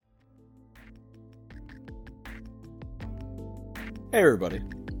Hey everybody.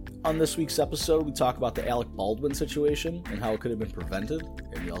 On this week's episode, we talk about the Alec Baldwin situation and how it could have been prevented,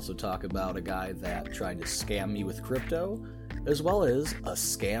 and we also talk about a guy that tried to scam me with crypto, as well as a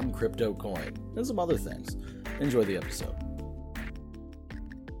scam crypto coin, and some other things. Enjoy the episode.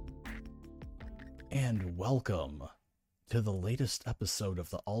 And welcome to the latest episode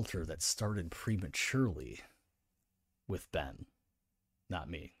of The Altar that started prematurely with Ben. Not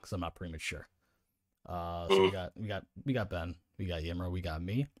me, because I'm not premature. So we got Ben, we got Yimra, we got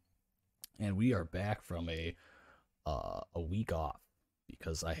me, and we are back from a week off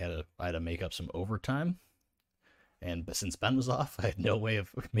because I had to make up some overtime, and since Ben was off, I had no way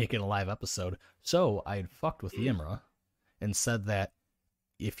of making a live episode. So I had fucked with Yimra and said that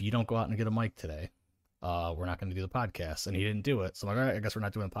if you don't go out and get a mic today, we're not going to do the podcast, and he didn't do it. So I'm like, all right, I guess we're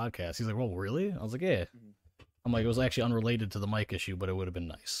not doing the podcast. He's like, well, really? I was like, yeah. I'm like, it was actually unrelated to the mic issue, but it would have been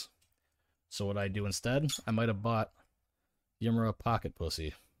nice. So what I do instead, I might have bought Yimra a pocket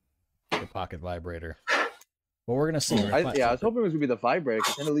pussy, a pocket vibrator. But we're gonna see. I was hoping it was gonna be the vibrator,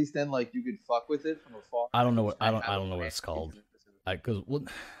 because then at least like you could fuck with it from afar. I don't know what it's called.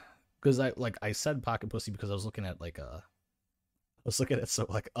 Because I said pocket pussy because I was looking at a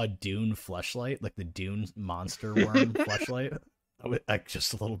Dune fleshlight, like the Dune monster worm fleshlight. Like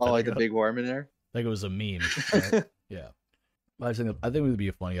just a little. Oh, like the big worm in there. Like it was a meme. Right? Yeah. I think it would be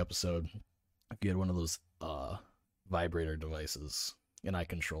a funny episode if you had one of those vibrator devices and I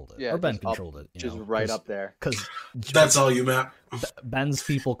controlled it, or Ben controlled it, just right up there. Because that's all you meant. Ben's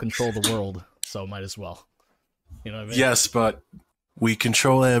people control the world, so might as well. You know what I mean? Yes, but we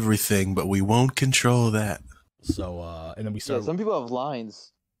control everything, but we won't control that. So, and then we started. Yeah, some people have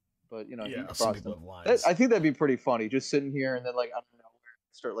lines, but some people have lines. I think that'd be pretty funny, just sitting here and then I don't know,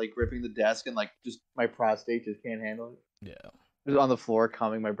 start gripping the desk and just my prostate just can't handle it. Yeah. Just on the floor,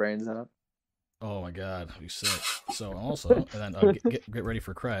 calming my brains out. Oh my god, you sick. So also, and then get ready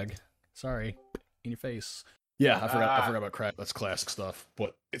for Craig. Sorry, in your face. Yeah, I forgot about Craig. That's classic stuff,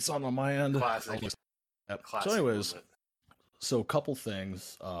 but it's on my end. Classic. So anyways, so a couple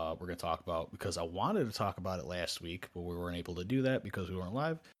things we're gonna talk about, because I wanted to talk about it last week, but we weren't able to do that because we weren't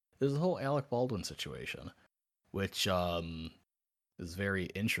live. There's the whole Alec Baldwin situation, which is very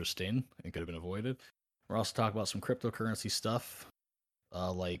interesting and could have been avoided. We're also talking about some cryptocurrency stuff,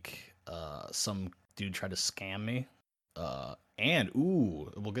 some dude tried to scam me, and we'll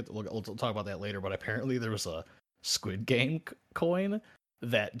talk about that later. But apparently there was a Squid Game coin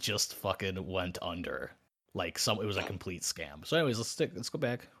that just fucking went under. It was a complete scam. So, anyways, let's go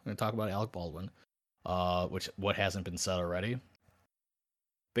back. We're gonna talk about Alec Baldwin, what hasn't been said already.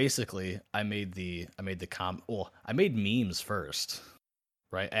 Basically, I made memes first.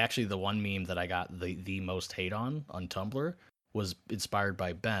 Right, actually, the one meme that I got the most hate on Tumblr was inspired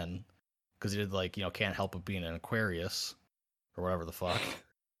by Ben, because he did can't help but being an Aquarius, or whatever the fuck,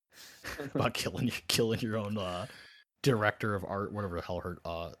 about killing your own director of art, whatever the hell her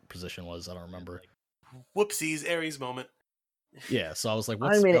position was. I don't remember. Whoopsies, Aries moment. Yeah, so I was like,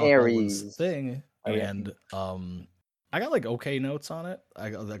 what's Aries thing? And I got okay notes on it.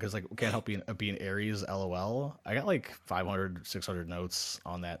 Because can't help being Aries, LOL. I got 500, 600 notes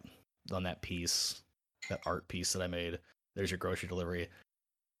on that piece, that art piece that I made. There's your grocery delivery.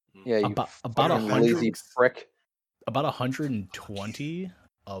 Yeah, you about 100 lazy prick. About 120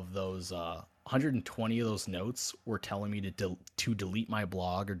 of those 120 of those notes were telling me to delete my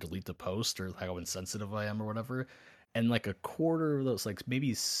blog or delete the post, or how insensitive I am or whatever. And a quarter of those,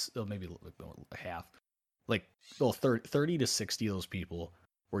 maybe half. 30 to 60 of those people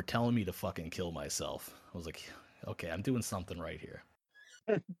were telling me to fucking kill myself. I was like, okay, I'm doing something right here.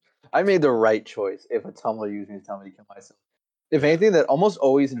 I made the right choice if a Tumblr user is telling me to kill myself. If anything, that almost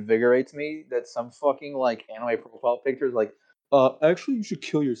always invigorates me that some fucking anime profile pictures actually you should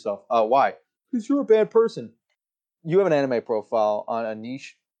kill yourself. Why? Because you're a bad person. You have an anime profile on a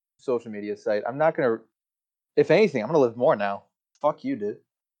niche social media site. I'm not gonna. If anything, I'm gonna live more now. Fuck you, dude.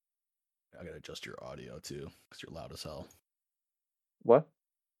 I gotta adjust your audio too, because you're loud as hell. What?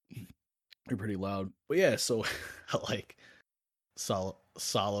 You're pretty loud. But yeah, so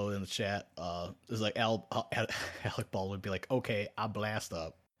Solo in the chat is Alec Baldwin would be like, okay, I blast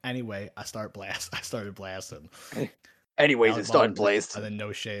up. Anyway, I started blasting. Anyways, it started blasting. And then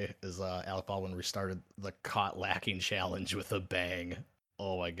No Shay is Alec Baldwin restarted the caught lacking challenge with a bang.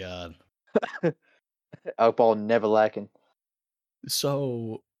 Oh my god. Alec Baldwin never lacking.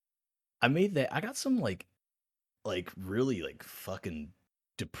 So I made that. I got some really fucking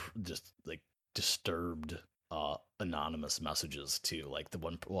disturbed anonymous messages too. The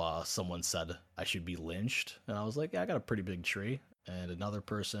one someone said I should be lynched, and I was like, yeah, I got a pretty big tree. and another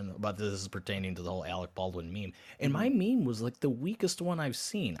person, but this is pertaining to the whole Alec Baldwin meme. And my meme was like the weakest one I've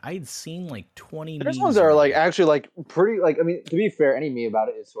seen. I'd seen like 20 There's memes ones that are like already. actually like pretty like I mean to be fair, any meme about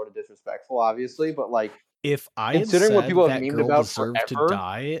it is sort of disrespectful, obviously, but like If I had considering what said people have that memed girl about deserved to forever,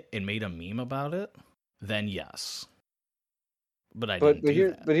 die and made a meme about it, then yes. But I but didn't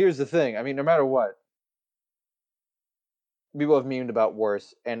do that. here's the thing. I mean, no matter what, people have memed about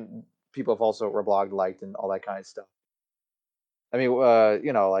worse, and people have also reblogged, liked, and all that kind of stuff. I mean,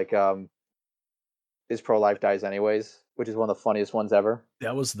 like is pro life dies anyways, which is one of the funniest ones ever.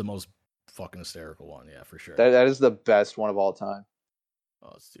 That was the most fucking hysterical one, yeah, for sure. That is the best one of all time. Oh,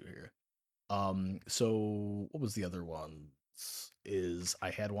 let's do here. So what was the other one? Is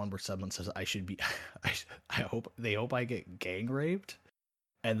I had one where someone says I should be, I hope I get gang raped,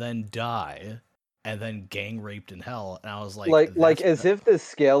 and then die, and then gang raped in hell, and I was Like as if the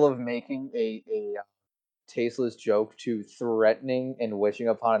scale of making a tasteless joke to threatening and wishing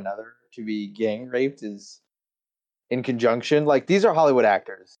upon another to be gang raped is in conjunction. Like these are Hollywood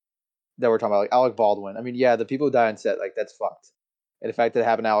actors that we're talking about, like Alec Baldwin. I mean, yeah, the people who die on set, like that's fucked. And the fact that it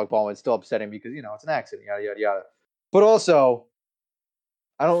happened to Alec Baldwin is still upsetting because it's an accident, yada yada yada. But also,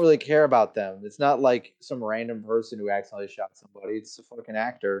 I don't really care about them. It's not like some random person who accidentally shot somebody. It's a fucking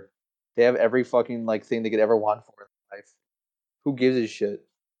actor. They have every fucking like thing they could ever want for in life. Who gives a shit?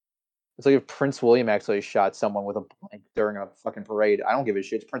 It's like if Prince William actually shot someone with a blank during a fucking parade. I don't give a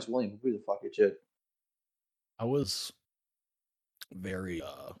shit. It's Prince William. Who gives a fucking shit? I was very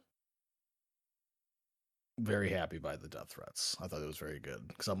very happy by the death threats. I thought it was very good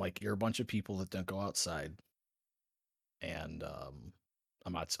because I'm like, you're a bunch of people that don't go outside, and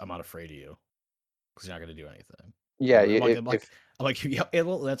I'm not afraid of you because you're not gonna do anything. Yeah, I'm like, yeah,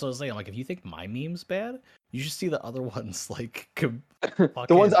 well, that's what I was saying. I'm like, if you think my meme's bad, you should see the other ones. Like, the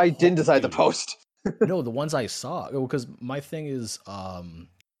ones I didn't decide to dude. post. No, the ones I saw. Because my thing is,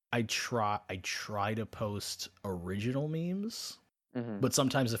 I try to post original memes, but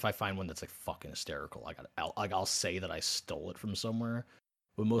sometimes if I find one that's like fucking hysterical, I'll say that I stole it from somewhere.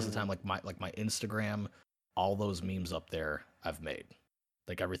 But most of the time, like my Instagram, all those memes up there I've made,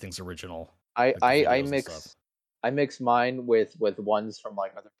 like everything's original. I mix mine with ones from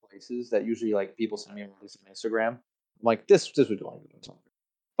like other places that usually like people send me on Instagram. I'm like this would go on. If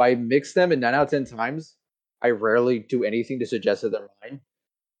I mix them, and 9 out of 10 times, I rarely do anything to suggest that they're mine,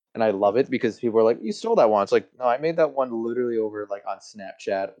 and I love it because people are like, "You stole that one." It's like, no, I made that one literally over like on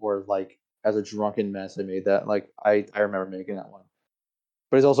Snapchat or like as a drunken mess. I made that. Like I remember making that one,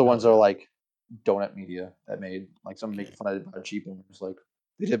 but it's also ones that are like donut media that made like some making fun of cheap owners. Like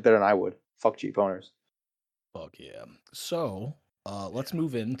they did better than I would. Fuck cheap owners. Fuck yeah. So, let's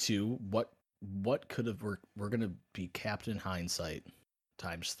move into what could have we're gonna be Captain Hindsight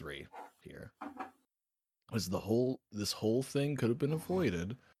times 3 here. Was this whole thing could have been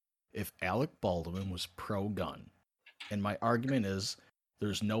avoided if Alec Baldwin was pro gun. And my argument is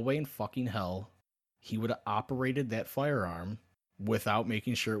there's no way in fucking hell he would have operated that firearm without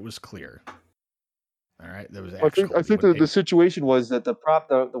making sure it was clear. All right, there was actual. I think the situation was that the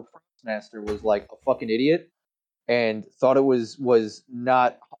props master was like a fucking idiot and thought it was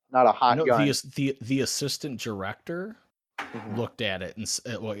not a hot gun. The assistant director looked at it and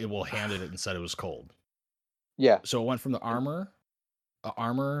handed it and said it was cold. Yeah. So it went from the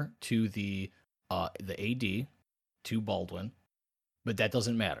armor to the AD to Baldwin, but that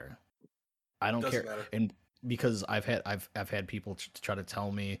doesn't matter. I don't care. Matter. And because I've had people try to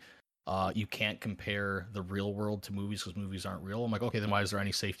tell me you can't compare the real world to movies because movies aren't real. I'm like, okay, then why is there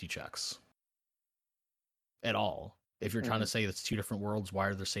any safety checks at all? If you're trying to say it's two different worlds, why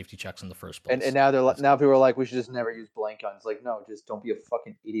are there safety checks in the first place? And now now people are like, we should just never use blank guns. Like, no, just don't be a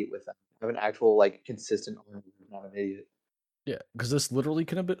fucking idiot with them. Have an actual like consistent arm, not an idiot. Yeah, because this literally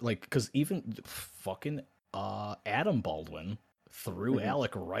could have been like, because even fucking Adam Baldwin threw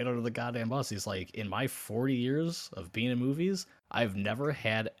Alec right under the goddamn bus. He's like, in my 40 years of being in movies, I've never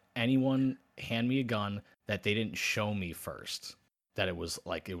had anyone hand me a gun that they didn't show me first that it was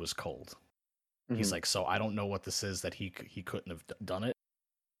cold. He's like, so I don't know what this is that he couldn't have done it.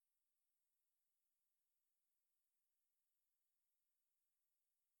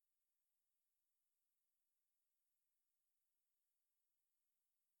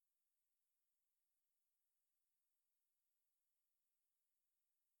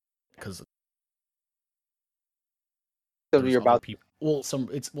 Because there's other people. Well,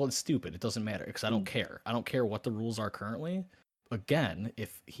 it's stupid. It doesn't matter because I don't care. I don't care what the rules are currently. Again,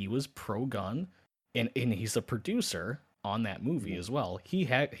 if he was pro gun, and he's a producer on that movie as well, he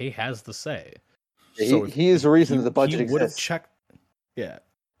has the say. So he is the reason the budget exists. Checked. Yeah,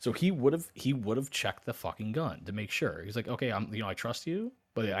 So he would have checked the fucking gun to make sure. He's like, okay, I trust you,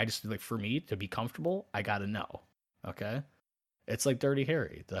 but I just like for me to be comfortable, I gotta know. Okay, it's like Dirty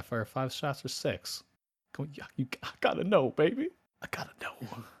Harry. Did I fire 5 shots or 6? I gotta know, baby. I gotta know.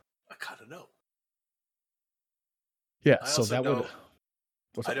 I gotta know. Yeah. I So also that would.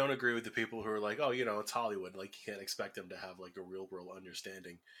 I don't agree with the people who are like, oh, it's Hollywood. Like, you can't expect them to have like a real world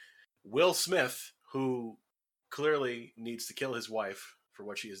understanding. Will Smith, who clearly needs to kill his wife for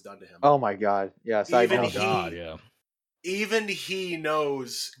what she has done to him. Oh my god! Yes, I know. Yeah. Even he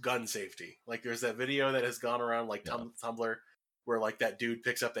knows gun safety. Like, there's that video that has gone around like Tumblr, where like that dude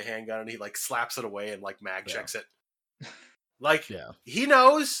picks up the handgun and he like slaps it away and like mag checks it. Like, he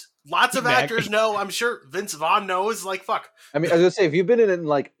knows. Lots of actors know. I'm sure Vince Vaughn knows. Like, fuck. I mean, I was gonna say, if you've been in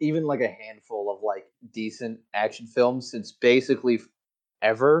like even like a handful of like decent action films since basically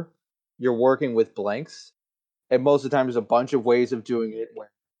ever, you're working with blanks, and most of the time there's a bunch of ways of doing it. Where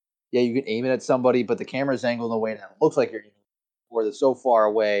you can aim it at somebody, but the camera's angled in a way that it looks like you're, or they're so far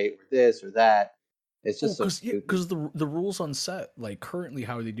away, or this or that. It's just because the rules on set, like currently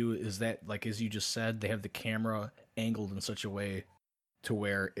how they do it is that, like as you just said, they have the camera angled in such a way to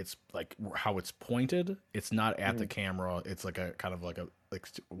where it's like how it's pointed. It's not at the camera. It's like a kind of like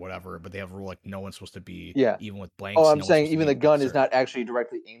whatever. But they have a rule like no one's supposed to be even with blanks. Oh, I'm saying even the gun is not actually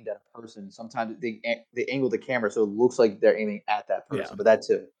directly aimed at a person. Sometimes they angle the camera so it looks like they're aiming at that person. But that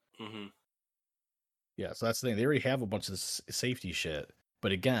too. Mm-hmm. Yeah, so that's the thing. They already have a bunch of safety shit.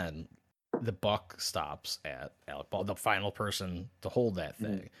 But again, the buck stops at Alec Baldwin, the final person to hold that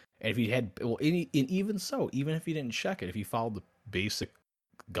thing. And if he had, even if he didn't check it, if he followed the basic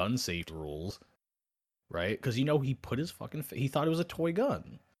gun safety rules, right? Because he put his fucking, he thought it was a toy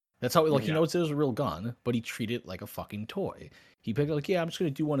gun. That's how, he knows it was a real gun, but he treated it like a fucking toy. He picked it like, I'm just gonna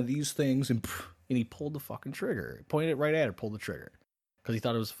do one of these things, and he pulled the fucking trigger, pointed it right at her, pulled the trigger, because he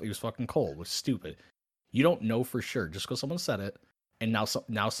thought it was fucking cold, which is stupid. You don't know for sure just because someone said it, and now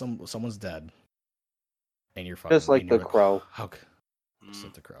someone's dead, and you're fucking just like the Crow. Just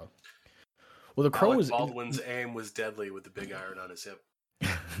like the Crow. Well, the Crow Alec Baldwin's aim was deadly with the big iron on his hip.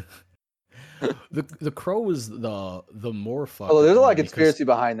 the Crow is the more fucked. Although there's a lot of conspiracy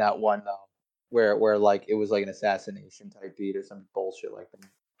behind that one though, where like it was like an assassination type beat or some bullshit like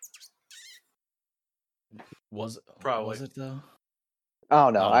that. Was it? Probably. Was it though?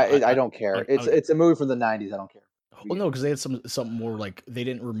 Oh no, I don't care. It's a movie from the '90s. I don't care. Well, no, because they had something more like they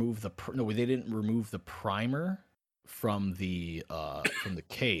didn't remove the primer from the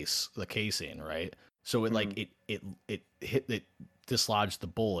case, the casing, right? So it like it hit it dislodged the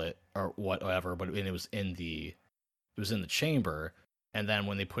bullet or whatever, but it was in the chamber, and then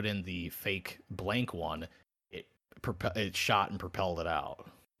when they put in the fake blank one, it shot and propelled it out,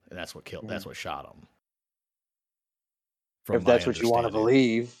 and that's what killed. That's what shot him. If that's what you want to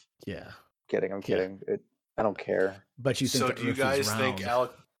believe. Yeah. I'm kidding. I don't care. But you think so? Do you guys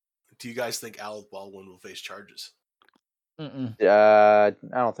think Alec Baldwin will face charges? I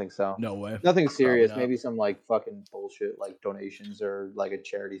don't think so. No way. Nothing serious. Maybe some like fucking bullshit, like donations or like a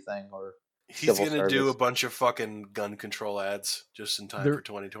charity thing, or he's gonna do a bunch of fucking gun control ads just in time for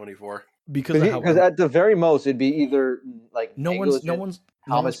 2024. Because at the very most, it'd be either like no one's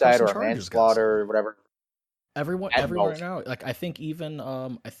homicide or manslaughter or whatever. Everyone right now, like I think even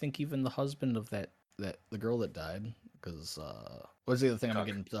the husband of the girl that died, because what's the other thing I'm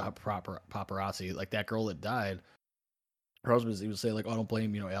getting to proper paparazzi, like that girl that died, her husband, he would say like, oh, I don't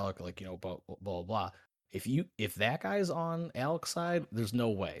blame Alec, like blah blah blah. If that guy's on Alec's side, there's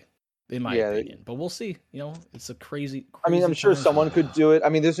no way, in my opinion. But we'll see. It's a crazy I mean, I'm sure someone could do it. I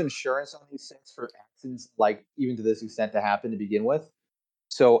mean, there's insurance on these things for accidents, like even to this extent to happen to begin with.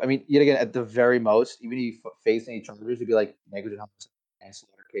 So, I mean, yet again, at the very most, even if you face any charges, it'd be like negligent homicide,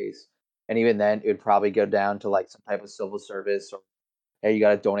 manslaughter case. And even then, it would probably go down to like some type of civil service, or hey, you got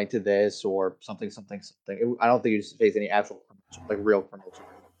to donate to this, or something. I don't think you just face any actual like real criminal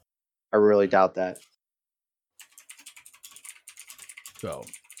charges. I really doubt that. So,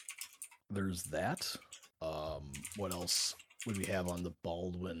 there's that. What else would we have on the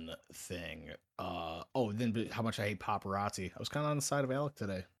Baldwin thing? Then how much I hate paparazzi. I was kind of on the side of Alec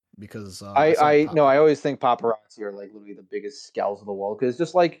today because I always think paparazzi are like literally the biggest scalls of the world, because it's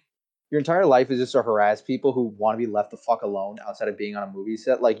just like your entire life is just to harass people who want to be left the fuck alone outside of being on a movie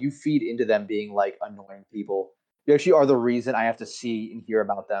set. Like you feed into them being like annoying people. You actually are the reason I have to see and hear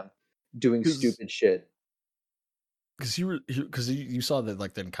about them doing stupid shit. Because you saw that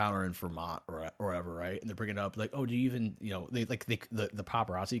like the encounter in Vermont or whatever, right? And they're bringing up like, oh, do you even the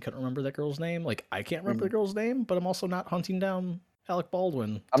paparazzi couldn't remember that girl's name. Like I can't remember the girl's name, but I'm also not hunting down Alec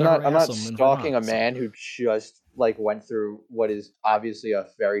Baldwin. I'm to not harass him in stalking a Vermont, so- man who just like went through what is obviously a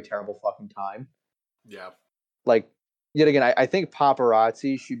very terrible fucking time. Yeah. Like, yet again, I think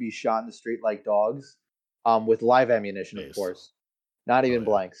paparazzi should be shot in the street like dogs, with live ammunition, of Based. course, not even yeah.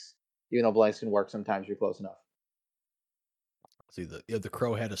 blanks. Even though blanks can work sometimes, you're close enough. See, the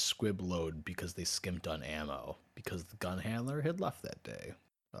Crow had a squib load because they skimped on ammo because the gun handler had left that day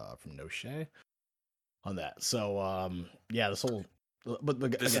from No Shay on that. So yeah, this whole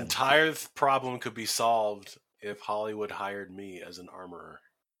This again, entire problem could be solved if Hollywood hired me as an armorer.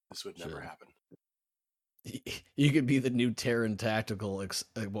 This would never Sure. happen. You could be the new Terran Tactical,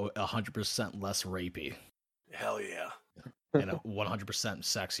 100% less rapey Hell yeah. and 100%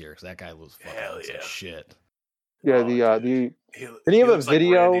 sexier because that guy was Hell fucking yeah. shit. Yeah, Oh, the dude. Then you have a looks like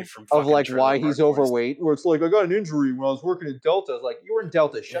video Randy from of fucking like Trailer why Park he's Boys. overweight, where it's like I got an injury when I was working in Delta. It's like you were in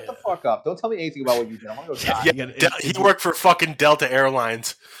Delta. Shut the Yeah. fuck up. Don't tell me anything about what you did. I want to go die. Yeah, he worked for fucking Delta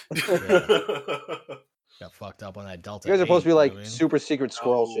Airlines. Got fucked up on that Delta. You guys are supposed to be 8, like you know what I mean? super secret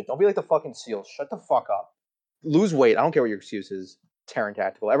squirrel Oh. shit. Don't be like the fucking SEALs. Shut the fuck up. Lose weight. I don't care what your excuse is. Terran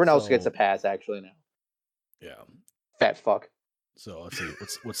Tactical. Everyone else gets a So- pass actually now. Yeah. Fat fuck. So let's see.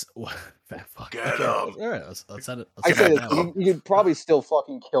 What's fat fuck? Get Okay, up. all right, let's set it. I Let's say set it this. down. You could probably still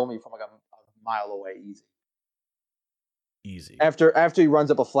fucking kill me from like a mile away, easy. Easy. After he runs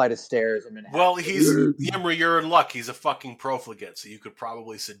up a flight of stairs in Manhattan. Well, Yimra, you're in luck. He's a fucking profligate, so you could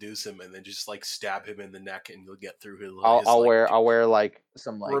probably seduce him and then just like stab him in the neck, and you'll get through his. I'll wear like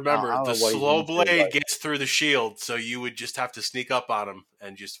some like. Remember, I don't the know what he's slow into, blade but- gets through the shield, so you would just have to sneak up on him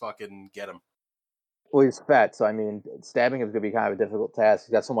and just fucking get him. Well, he's fat, so I mean, stabbing him is gonna be kind of a difficult task.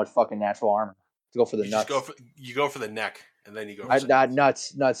 He's got so much fucking natural armor to go for the You nuts. just go for the neck, and then you go. For Not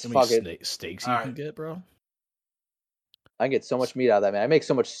nuts. How many Fuck it. steaks you All can right. get, bro? I get so much meat out of that man. I make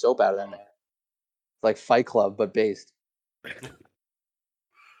so much soap out of that man. It's like Fight Club, but based.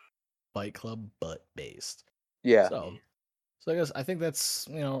 Fight Club, butt based. Yeah. So I guess I think that's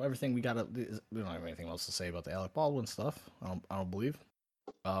everything we got. We don't have anything else to say about the Alec Baldwin stuff. I don't believe.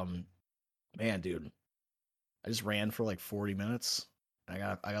 Man, dude, I just ran for like 40 minutes. I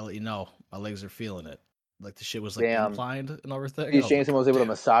gotta let you know, my legs are feeling it. Like the shit was like Damn. inclined and everything. Steve Jameson was able to damn.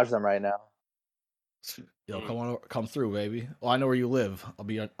 massage them right now. Come through, baby. Well, I know where you live. I'll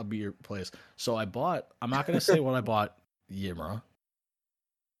be your place. So I'm not gonna say what I bought, Yimra,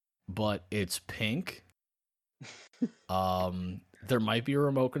 but it's pink. There might be a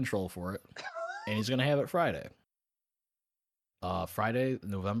remote control for it, and he's gonna have it Friday. Friday,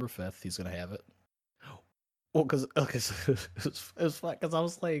 November 5th, he's gonna have it. Well, because it's fun because I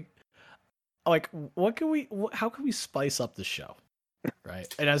was like, how can we spice up the show, right?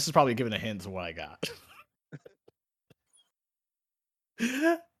 And this is probably giving a hint to what I got.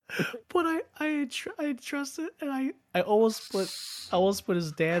 But I trust it, and I almost put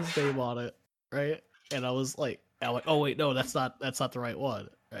his dad's name on it, right? And I'm like, oh wait, no, that's not the right one,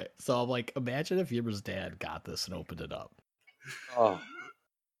 right? So I'm like, imagine if Yimmer's dad got this and opened it up. Oh,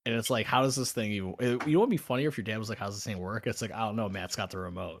 And it's like, how does this thing even? You know what would be funnier if your dad was like, "How's this thing work?" It's like, I don't know. Matt's got the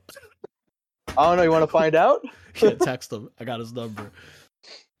remote. I don't know. You want to find out? Yeah, text him. I got his number.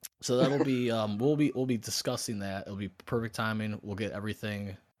 So that'll be we'll be discussing that. It'll be perfect timing. We'll get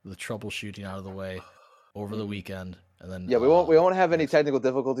everything, the troubleshooting out of the way over the weekend, and then Yeah, we won't have any technical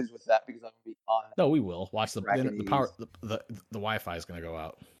difficulties with that because I'm gonna be on. No, we will watch the Racking power. The Wi-Fi is gonna go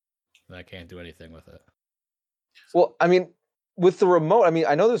out, and I can't do anything with it. Well, I mean, with the remote, I mean,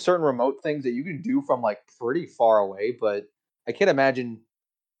 I know there's certain remote things that you can do from like pretty far away, but I can't imagine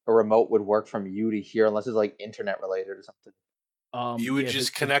a remote would work from you to here unless it's like internet related or something. You would Yeah, just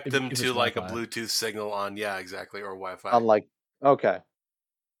if connect them it's to like a Wi-Fi. Bluetooth signal on, yeah, exactly, or Wi-Fi. I'm like, okay,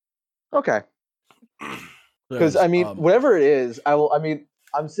 because Because, I mean, whatever it is, I will. I mean,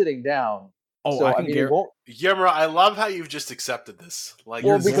 I'm sitting down. Oh, so I I can mean, it guarantee. won't. Yemra, I love how you've just accepted this. Like,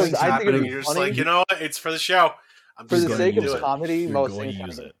 Well, this because thing's I think it'd happening, be you're just funny. like, you know what? It's for the show. I'm For just the going sake to of do it. comedy, You're most going things to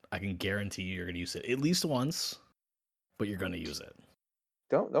use happen. it. I can guarantee you're going to use it at least once, but you're going to use it.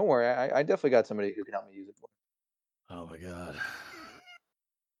 Don't worry. I definitely got somebody who can help me use it. Oh my god.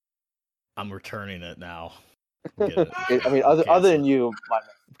 I'm returning it now. Get it. I mean, I'm other than canceling. you, my man,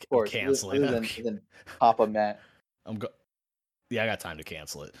 of I'm course. canceling. Other than Papa Matt. Yeah, I got time to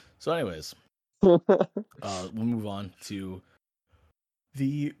cancel it. So, anyways, we'll move on to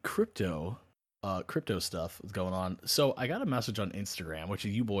the crypto stuff that's going on. So, I got a message on Instagram, which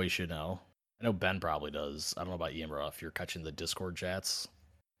you boys should know. I know Ben probably does. I don't know about Yimra if you're catching the Discord chats.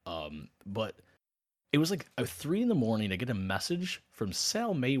 But it was like 3 a.m. I get a message from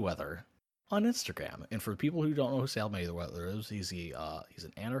Sal Mayweather on Instagram. And for people who don't know who Sal Mayweather is, he's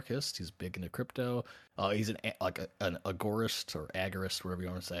an anarchist. He's big into crypto. He's an agorist or agorist, whatever you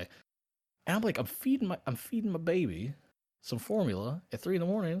want to say. And I'm like, I'm feeding my baby some formula at 3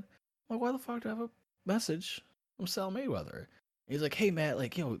 a.m. I'm like, why the fuck do I have a message from Sal Mayweather? And he's like, hey Matt,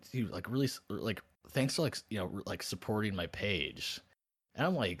 like, dude, like really, like, thanks for like supporting my page. And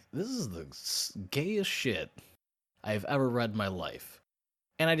I'm like, this is the gayest shit I've ever read in my life.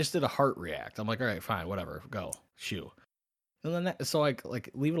 And I just did a heart react. I'm like, all right, fine, whatever, go, shoo. And then so I like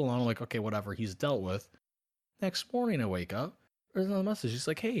leave it alone. I'm like, okay, whatever, he's dealt with. Next morning I wake up, there's another message. He's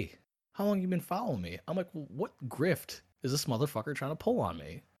like, hey, how long you been following me? I'm like, well, what grift is this motherfucker trying to pull on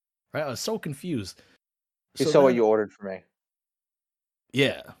me? Right? I was so confused. You saw what you ordered for me.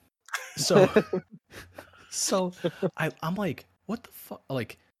 Yeah. So I'm like, what the fuck?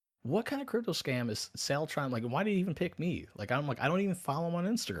 Like, what kind of crypto scam is Sal trying? Like, why did he even pick me? Like, I'm like, I don't even follow him on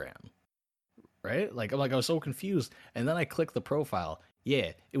Instagram, right? Like, I was so confused. And then I clicked the profile.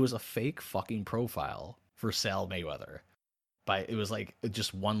 Yeah, it was a fake fucking profile for Sal Mayweather. It was like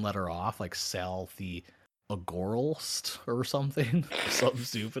just one letter off, like Sal the Agoralst or something, something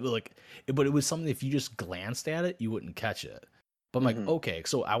stupid. Like, but it was something if you just glanced at it, you wouldn't catch it. But I'm like, okay,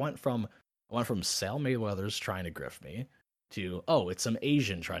 so I went from Sal Mayweather's trying to grift me to, oh, it's some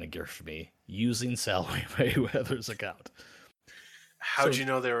Asian trying to grift me using Sal Mayweather's account. How'd you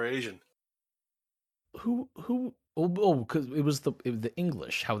know they were Asian? Who? Oh, because it was the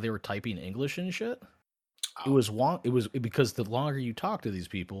English, how they were typing English and shit. It was because the longer you talk to these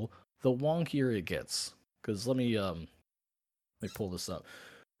people, the wonkier it gets. Because let me pull this up.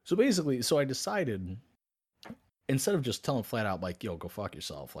 So basically, I decided, instead of just telling flat out like, yo, go fuck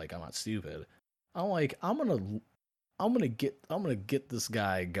yourself, like, I'm not stupid, I'm like, I'm gonna get this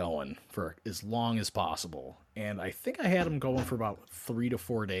guy going for as long as possible. And I think I had him going for about 3 to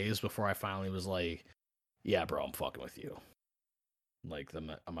 4 days before I finally was like, yeah, bro, I'm fucking with you. Like,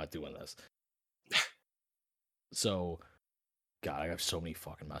 I'm not doing this. So, God, I have so many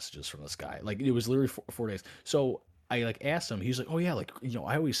fucking messages from this guy. Like, it was literally 4 days. So I like asked him. He's like, "Oh yeah, like,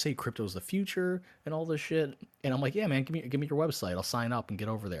 I always say crypto's the future and all this shit." And I'm like, "Yeah, man, give me your website. I'll sign up and get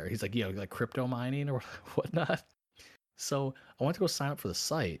over there." He's like, "Yeah, like crypto mining or whatnot." So I went to go sign up for the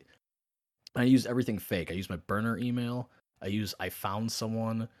site. I used everything fake. I used my burner email. I found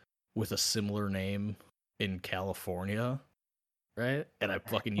someone with a similar name in California. Right? And I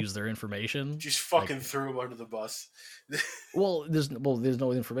fucking use their information. Just fucking threw him under the bus. well, there's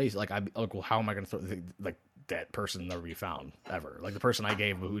no information. Like, well, how am I going to throw, like, that person never be found ever? Like, the person I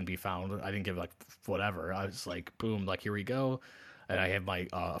gave wouldn't be found. I didn't give, like, whatever. I was like, boom, like, here we go. And I have my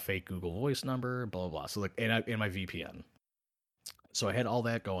fake Google Voice number, blah, blah, blah. So, like, and my VPN. So I had all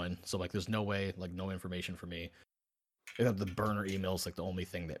that going. So, like, there's no way, like, no information for me. And the burner email is, like, the only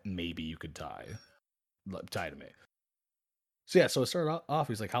thing that maybe you could tie to me. So yeah, so it started off.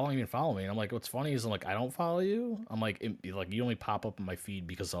 He's like, "How long have you been following me?" And I'm like, "What's funny is I'm like, I don't follow you. I'm like, you only pop up in my feed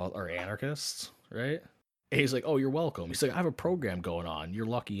because all are anarchists, right?" And he's like, "Oh, you're welcome." He's like, "I have a program going on. You're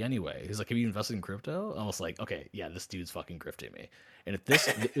lucky anyway." He's like, "Have you invested in crypto?" I was like, "Okay, yeah, this dude's fucking grifting me." And at this,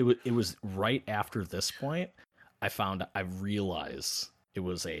 it was right after this point, I realized it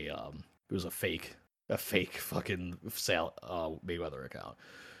was a fake fucking Sal Mayweather account.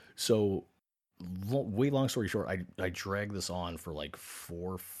 So, way long story short, I dragged this on for like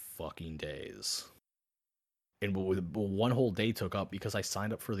 4 fucking days, and one whole day took up because I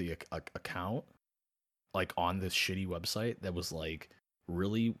signed up for the account like on this shitty website that was like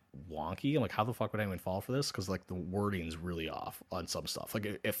really wonky. I'm like, how the fuck would I even fall for this? Because like the wording's really off on some stuff.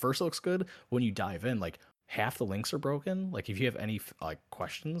 Like, at first it looks good. When you dive in, like half the links are broken. Like, if you have any like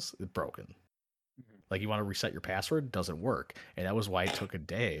questions, it's broken. Like, you want to reset your password, doesn't work. And that was why it took a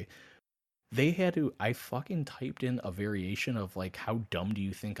day. I fucking typed in a variation of like, how dumb do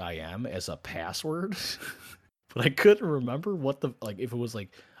you think I am as a password? But I couldn't remember if it was like,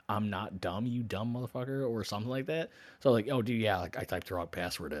 I'm not dumb, you dumb motherfucker, or something like that. So like, oh dude, yeah, like I typed the wrong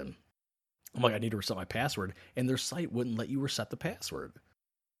password in. I'm like, I need to reset my password, and their site wouldn't let you reset the password.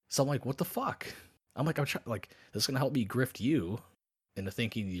 So I'm like, what the fuck? I'm like, this is gonna help me grift you into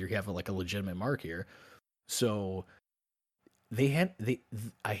thinking you have like a legitimate mark here. So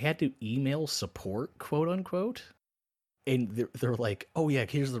I had to email support, quote unquote, and they're like, "Oh yeah,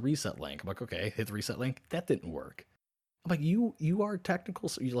 here's the reset link." I'm like, "Okay, hit the reset link." That didn't work. I'm like, "You are technical,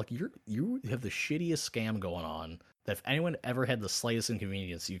 so you're like, you have the shittiest scam going on. That if anyone ever had the slightest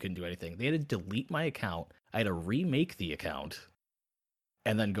inconvenience, you couldn't do anything." They had to delete my account. I had to remake the account,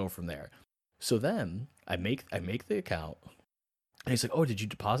 and then go from there. So then I make the account, and he's like, "Oh, did you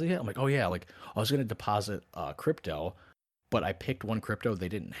deposit yet?" I'm like, "Oh yeah, like I was gonna deposit crypto." but I picked one crypto they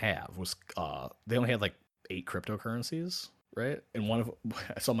didn't have. Was they only had like 8 cryptocurrencies, right? And one of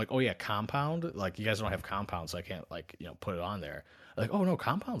so I'm like, oh yeah, compound. Like you guys don't have compound, so I can't like put it on there. Like, oh no,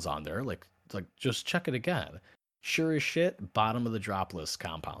 compound's on there. Like just check it again. Sure as shit, bottom of the drop list,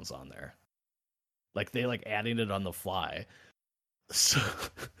 compounds on there. Like they like adding it on the fly. So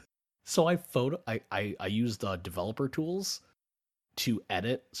so I used developer tools to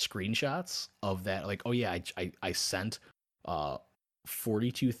edit screenshots of that. Like, oh yeah, I sent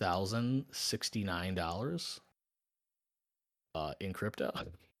 $42,069 in crypto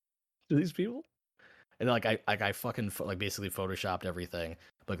to these people. And like I fucking like basically photoshopped everything.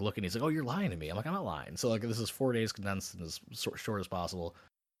 Like looking, he's like, "Oh, you're lying to me." I'm like, "I'm not lying." So like this is 4 days condensed and as short as possible.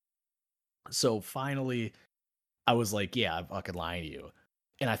 So finally, I was like, "Yeah, I'm fucking lying to you,"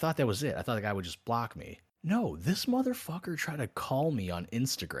 and I thought that was it. I thought the guy would just block me. No, this motherfucker tried to call me on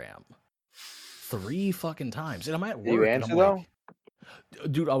Instagram 3 fucking times, and I'm at Did you work, and answer I'm though? like,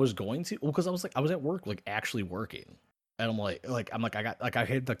 dude, I was going to, well, because I was at work, like actually working, and I got like I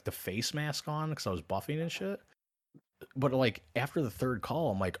had like the face mask on because I was buffing and shit. But like after the third call,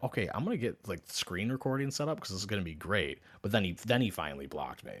 I'm like, okay, I'm gonna get like screen recording set up because this is gonna be great. But then he finally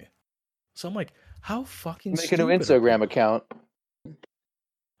blocked me. So I'm like, how fucking Make a new stupid are Instagram people? account.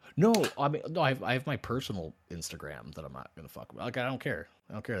 No, I mean, no, I have my personal Instagram that I'm not gonna fuck with. Like I don't care.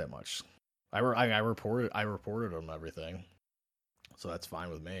 I don't care that much. I reported on everything, so that's fine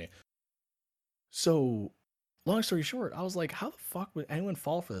with me. So, long story short, I was like, how the fuck would anyone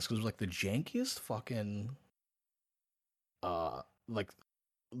fall for this? Because it was like the jankiest fucking uh like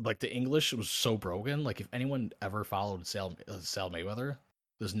the English was so broken. Like if anyone ever followed Sal Mayweather,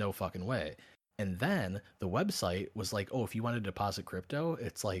 there's no fucking way. And then the website was like, oh, if you want to deposit crypto,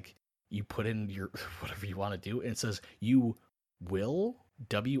 it's like you put in your whatever you want to do, and it says you will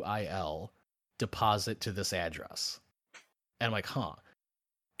WIL deposit to this address. And I'm like, huh.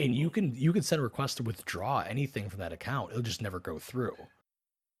 And you can send a request to withdraw anything from that account. It'll just never go through.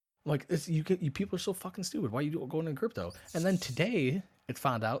 Like you people are so fucking stupid. Why are you going in crypto? And then today it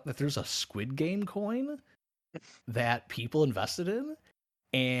found out that there's a Squid Game coin that people invested in,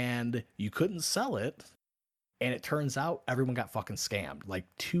 and you couldn't sell it. And it turns out everyone got fucking scammed, like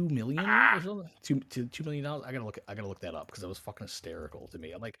 2 million or something. $2 million. I gotta look that up because that was fucking hysterical to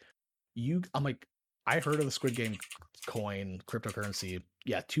me. I'm like, I heard of the Squid Game coin cryptocurrency.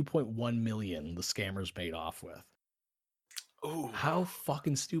 Yeah, 2.1 million the scammers made off with. Ooh. How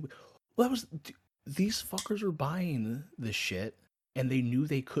fucking stupid. Well, these fuckers were buying this shit and they knew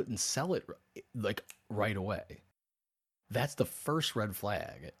they couldn't sell it like right away. That's the first red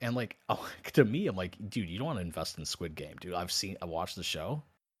flag. And like, oh, to me, I'm like, dude, you don't want to invest in Squid Game, dude. I watched the show.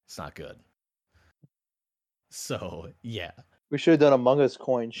 It's not good. So yeah, We should have done Among Us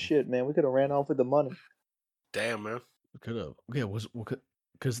coin. Shit, man, we could have ran off with the money. Damn, man. could have. Yeah,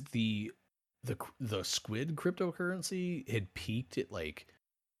 because the Squid cryptocurrency had peaked at like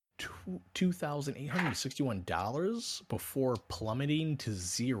 $2,861 before plummeting to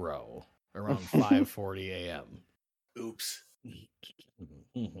zero around 5:40 a.m. Oops.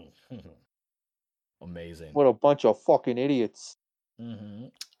 Amazing. What a bunch of fucking idiots. Mm-hmm.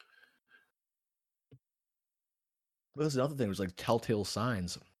 But that's another thing. Was like telltale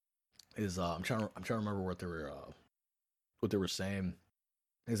signs. Is I'm trying to remember what they were saying.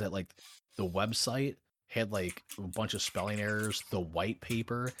 Is that like the website had like a bunch of spelling errors. The white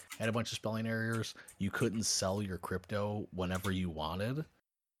paper had a bunch of spelling errors. You couldn't sell your crypto whenever you wanted,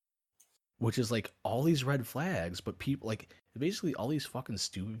 which is like all these red flags. But people like basically all these fucking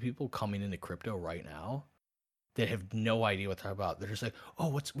stupid people coming into crypto right now that have no idea what they're about. They're just like, oh,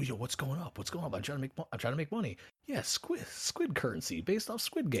 what's going up? What's going up? I'm trying to make money. Yeah, squid currency based off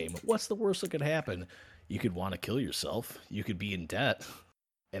Squid Game. What's the worst that could happen? You could want to kill yourself. You could be in debt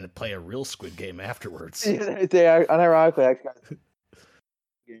and play a real Squid Game afterwards. They unironically actually.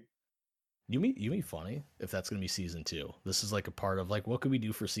 You mean funny if that's gonna be season 2. This is like a part of like what could we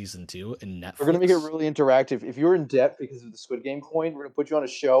do for season 2 and Netflix. We're gonna make it really interactive. If you're in debt because of the Squid Game coin, we're gonna put you on a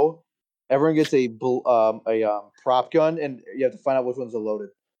show. Everyone gets a prop gun, and you have to find out which ones are loaded.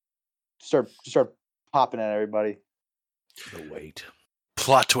 Start popping at everybody. The wait.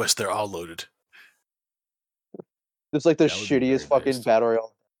 Plot twist: they're all loaded. It's like the That would be shittiest very fucking based. battle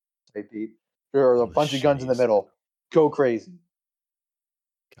royale. There are a bunch of guns in the shittiest. middle. Go crazy.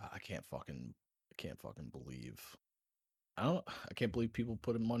 God, I can't fucking believe. I can't believe people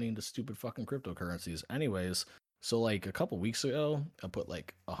putting money into stupid fucking cryptocurrencies. Anyways, so like a couple weeks ago, I put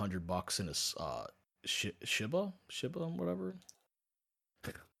like $100 in a Shiba, whatever.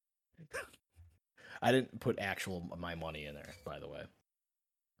 I didn't put my money in there, by the way.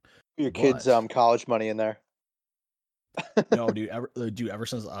 Your kids' college money in there. No, dude. Ever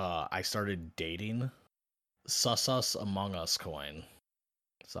since I started dating, Sus Among Us coin.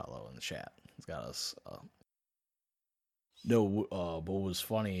 It's not low in the chat. It's got us. No, but what was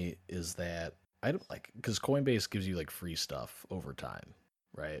funny is that I don't like because Coinbase gives you like free stuff over time,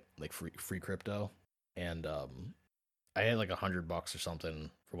 right? Like free crypto, and I had like $100 or something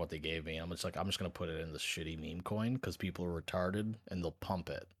for what they gave me. I'm just gonna put it in this shitty meme coin because people are retarded and they'll pump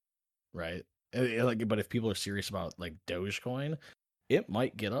it, right? Like, but if people are serious about like Dogecoin, it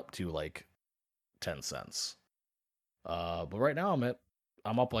might get up to like 10 cents. But right now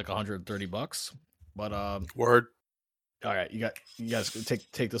I'm up like $130. But Word. all right, you guys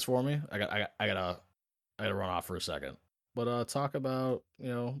take this for me. I gotta run off for a second. But talk about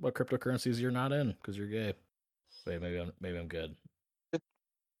what cryptocurrencies you're not in because you're gay. Wait, maybe I'm good.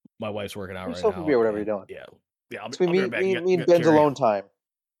 My wife's working out right Yourself a now. beer, whatever And you're doing. yeah, It's I'll be right back. me You and got Ben's carry. alone time.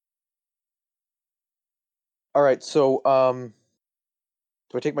 All right, so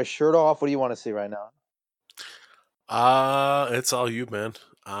do I take my shirt off? What do you want to see right now? It's all you, man.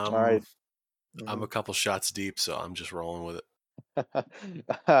 All right. I'm a couple shots deep, so I'm just rolling with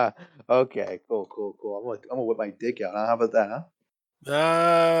it. Okay, cool. I'm gonna whip my dick out. Huh? How about that,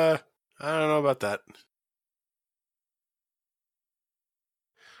 huh? I don't know about that.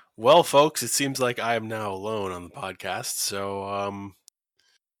 Well, folks, it seems like I am now alone on the podcast, so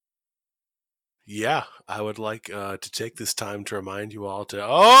yeah, I would like to take this time to remind you all to.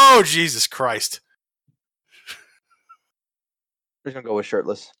 Oh, Jesus Christ! We're just gonna go with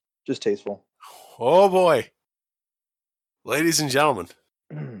shirtless. Just tasteful. Oh boy, ladies and gentlemen,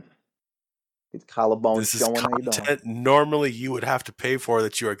 It's collarbone this is showing. How you doing? content normally you would have to pay for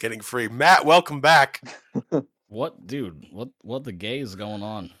that you are getting free. Matt, welcome back. What, dude? What the gay is going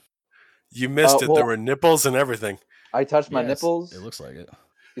on? You missed it. Well, There were nipples and everything. I touched my Yes, nipples. it looks like it.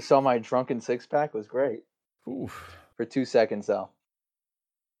 You saw my drunken six pack. It was great Oof. for 2 seconds, though.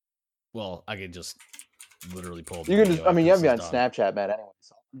 Well, I could just literally pull. You can just. I mean, you have me on Snapchat, Matt. Anyway,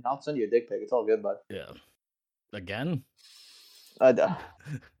 so I'll send you a dick pic. It's all good, bud. Yeah. Again? That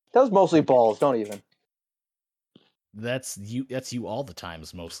was mostly balls. Don't even. That's you. That's you all the time.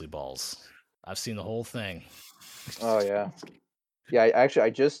 Is mostly balls. I've seen the whole thing. Oh yeah. Yeah, I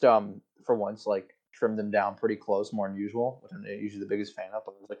just for once like trimmed them down pretty close, more than usual, which I'm usually the biggest fan of.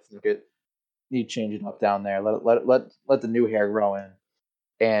 But I was like, fuck it, need to change it up down there. Let the new hair grow in,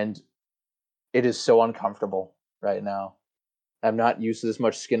 and it is so uncomfortable right now. I'm not used to this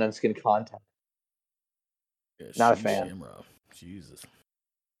much skin on skin contact. Yeah, Not a fan. Shamrock. Jesus.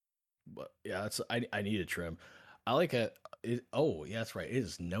 But yeah, I need a trim. I like it. Oh yeah, that's right. It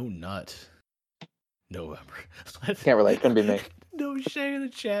is no nut. November. Can't relate. Couldn't be me. No shade in the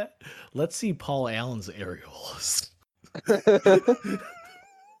chat. Let's see Paul Allen's areolas.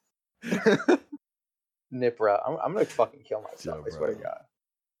 Nipra. I'm gonna fucking kill myself. Yeah, I swear to bro. God.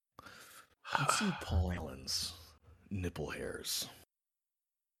 Let's see Paul Allen's nipple hairs.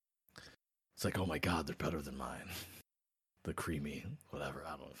 It's like, oh my god, they're better than mine. The creamy, whatever.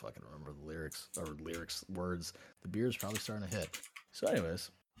 I don't fucking remember the lyrics words. The beer's probably starting to hit. So,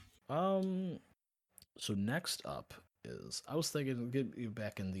 anyways, so next up is I was thinking get you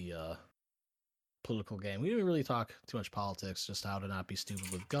back in the political game. We didn't really talk too much politics, just how to not be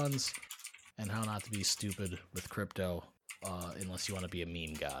stupid with guns and how not to be stupid with crypto, unless you want to be a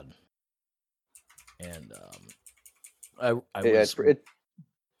meme god. And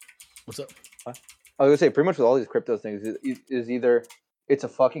what's up? I was gonna say pretty much with all these crypto things is either it's a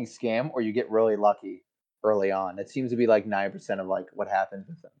fucking scam or you get really lucky early on. It seems to be like 9% of like what happens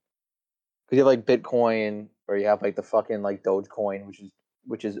with them. Because you have like Bitcoin or you have like the fucking like Dogecoin,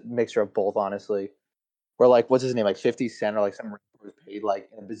 which is a mixture of both, honestly. Or like what's his name, like 50 Cent or like some was paid like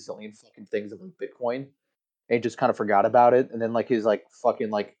a bazillion fucking things of like Bitcoin, and he just kind of forgot about it. And then like his like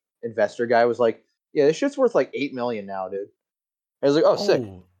fucking like investor guy was like, yeah, this shit's worth like 8 million now, dude. I was like, oh, sick.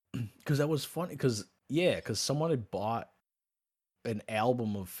 Because that was funny. Because someone had bought an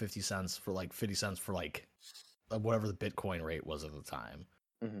album of 50 cents for like whatever the Bitcoin rate was at the time,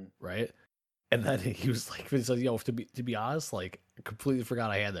 right? And then he was like, yo, to be honest, like, completely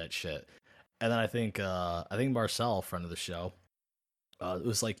forgot I had that shit. And then I think Marcel, friend of the show, it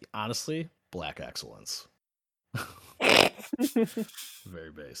was like, honestly, black excellence.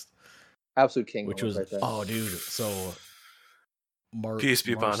 Very based. Absolute king. Which was, right there. Oh, dude. So Peace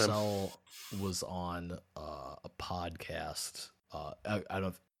be upon him. Marcel was on a podcast. I don't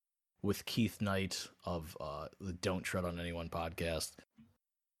know, with Keith Knight of the Don't Tread on Anyone podcast.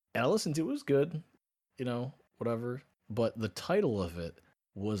 And I listened to it. It was good, whatever. But the title of it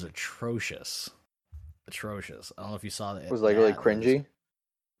was atrocious. I don't know if you saw that. It was like really cringy.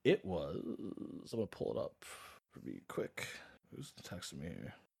 It was. I'm gonna pull it up. Be quick. Who's texting me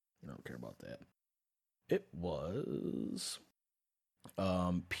here? I don't care about that. It was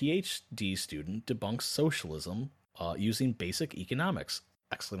PhD student debunks socialism using basic economics!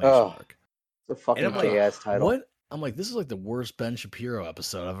 Exclamation mark. It's a fucking And I'm gay like, ass title. what? I'm like, this is like the worst Ben Shapiro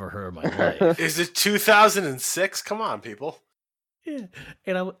episode I've ever heard in my life. Is it 2006? Come on, people. Yeah.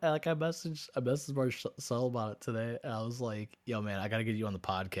 And I messaged Marcel about it today, and I was like, yo man, I gotta get you on the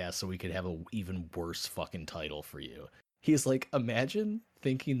podcast so we could have an even worse fucking title for you. He's like, imagine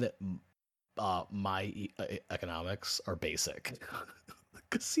thinking that my economics are basic.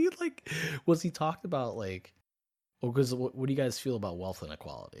 Because he was he talked about like, well, because what do you guys feel about wealth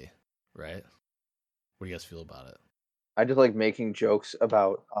inequality, right? What do you guys feel about it? I just like making jokes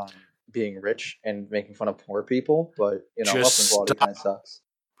about being rich and making fun of poor people, but wealth inequality kind of sucks.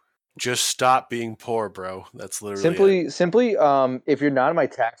 Just stop being poor, bro. That's literally simply. If you're not in my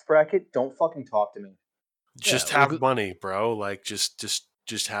tax bracket, don't fucking talk to me. Just have money, bro. Like just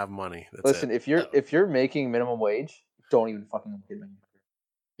have money. That's Listen, it. if you're making minimum wage, don't even fucking look at me.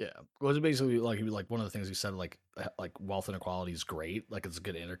 Yeah, well, it's basically like one of the things you said, like wealth inequality is great, like it's a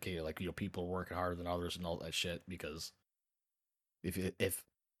good indicator, like people are working harder than others and all that shit. Because if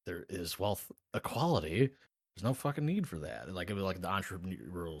there is wealth equality, there's no fucking need for that. And like it was like the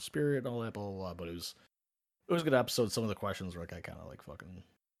entrepreneurial spirit and all that, blah blah blah. But it was a good episode. Some of the questions were like I kind of like fucking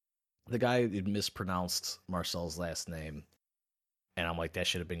the guy had mispronounced Marcel's last name, and I'm like that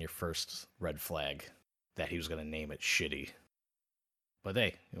should have been your first red flag that he was gonna name it shitty. But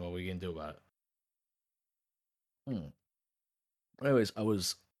hey, what are we gonna do about it? Anyways, I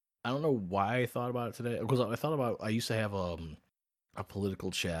don't know why I thought about it today. Because I used to have a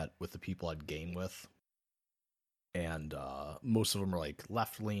political chat with the people I'd game with. And most of them are like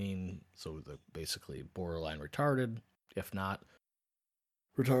left leaning, so they're basically borderline retarded, if not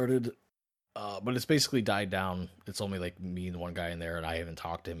retarded. But it's basically died down. It's only like me and one guy in there, and I haven't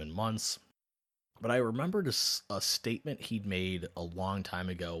talked to him in months. But I remembered a statement he'd made a long time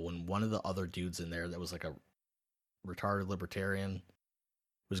ago when one of the other dudes in there that was like a retarded libertarian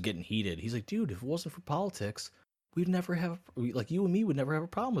was getting heated. He's like, dude, if it wasn't for politics, we'd never have, like, you and me would never have a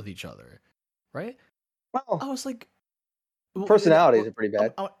problem with each other, right? Well, I was like, personalities are pretty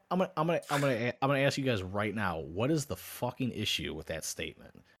bad. I'm gonna ask you guys right now, what is the fucking issue with that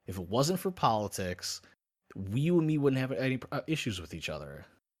statement? If it wasn't for politics, you and me wouldn't have any issues with each other.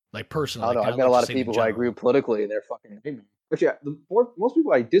 Like personally, I don't know. I've got a lot of people who I agree with politically, and they're fucking hate me. But yeah, most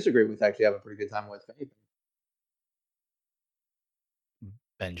people I disagree with actually have a pretty good time with.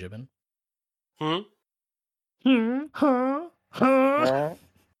 Benjamin. Huh? Are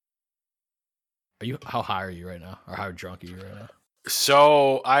you? How high are you right now, or how drunk are you right now?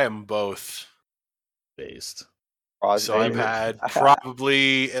 So I am both. Based. So I've had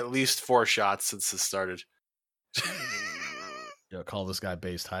probably at least 4 shots since this started. Yo, call this guy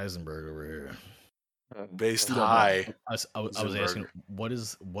Based Heisenberg over here. Based high. I was asking, what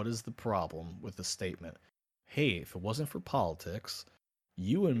is the problem with the statement? Hey, if it wasn't for politics,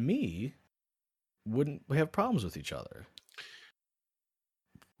 you and me wouldn't have problems with each other.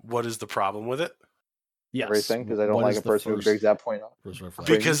 What is the problem with it? Yes. Everything, because I don't like a person who brings that point up.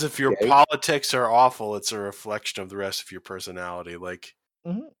 Because if your politics are awful, it's a reflection of the rest of your personality. Like,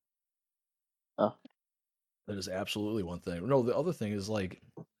 that is absolutely one thing. No, the other thing is like,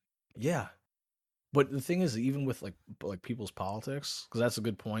 yeah. But the thing is, even with like people's politics, because that's a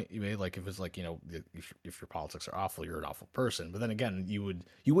good point you made. Like, if it's like if your politics are awful, you're an awful person. But then again, you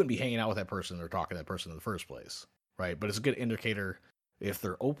wouldn't be hanging out with that person or talking to that person in the first place, right? But it's a good indicator if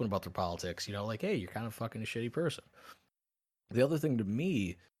they're open about their politics. Like, hey, you're kind of fucking a shitty person. The other thing to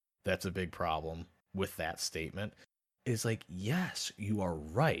me that's a big problem with that statement is like, yes, you are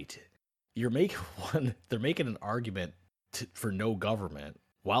right. They're making an argument for no government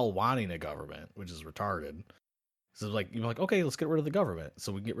while wanting a government, which is retarded. So like you're like, okay, let's get rid of the government,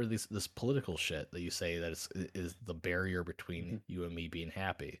 so we can get rid of this political shit that you say that is the barrier between you and me being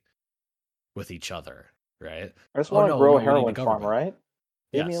happy with each other, right? I just want to grow a heroin farm, right?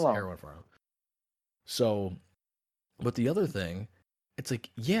 Leave me alone. Heroin farm. So, but the other thing, it's like,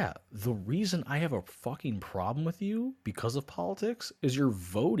 yeah, the reason I have a fucking problem with you because of politics is you're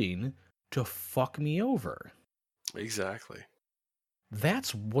voting to fuck me over. Exactly.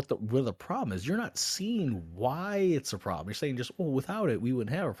 That's where the problem is. You're not seeing why it's a problem. You're saying just, without it, we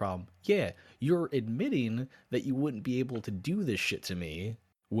wouldn't have a problem. Yeah, you're admitting that you wouldn't be able to do this shit to me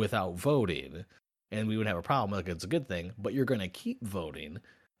without voting, and we wouldn't have a problem. Like, it's a good thing, but you're going to keep voting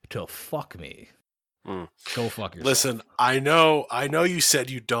to fuck me. Go fuck yourself. Listen, I know you said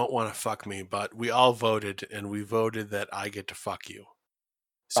you don't want to fuck me, but we all voted, and we voted that I get to fuck you.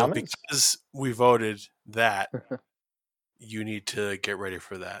 So Comments? because we voted that, you need to get ready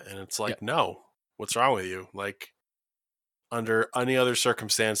for that. And it's like, no, what's wrong with you? Like, under any other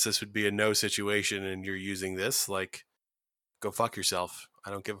circumstance, this would be a no situation, and you're using this. Like, go fuck yourself.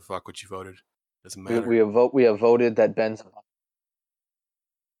 I don't give a fuck what you voted. Doesn't matter. We have voted that Ben's.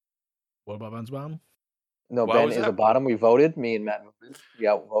 What about Ben's mom? No, What Ben was is that? a bottom. We voted. Me and Matt voted. We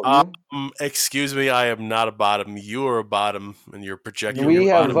outvote you. Excuse me, I am not a bottom. You are a bottom, and you're projecting We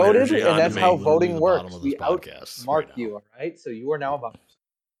your have bottom voted, energy and onto that's me. how Literally voting the bottom works. of this We podcast outmark right now. you, all right? So you are now a bottom.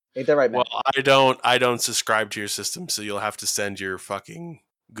 Ain't that right, Matt? Well, I don't subscribe to your system, so you'll have to send your fucking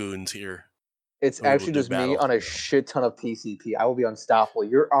goons here. It's and we will actually do just me battle. on a shit ton of PCP. I will be unstoppable.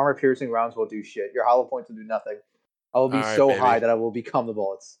 Your armor piercing rounds will do shit. Your hollow points will do nothing. I will be All right, so baby. high that I will become the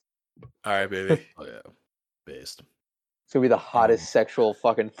bullets. All right, baby. Oh yeah, based. It's gonna be the hottest sexual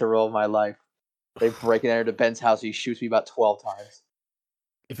fucking thrill of my life. They break in into Ben's house. He shoots me about 12 times.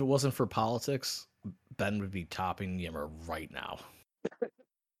 If it wasn't for politics, Ben would be topping Yimmer right now.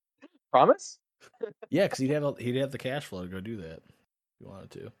 Promise? Yeah, because he'd have the cash flow to go do that if he wanted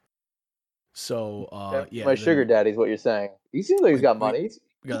to. So yeah, my sugar daddy's what you're saying. He seems like he's got money.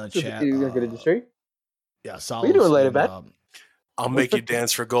 We got a He's chat. in a good industry. Yeah, What solid. are you doing later, Ben? I'll make you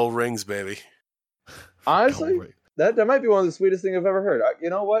dance for gold rings, baby. Honestly, that might be one of the sweetest things I've ever heard. You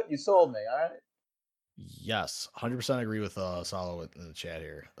know what? You sold me. All right. Yes, 100% agree with Salo in the chat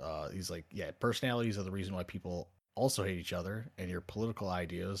here. He's like, yeah, personalities are the reason why people also hate each other, and your political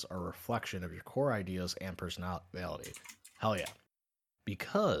ideas are a reflection of your core ideas and personality. Hell yeah.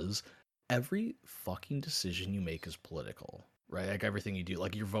 Because every fucking decision you make is political, right? Like everything you do,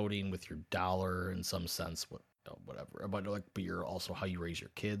 like you're voting with your dollar in some sense, whatever. But you're also how you raise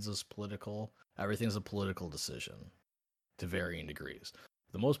your kids is political. Everything's a political decision to varying degrees.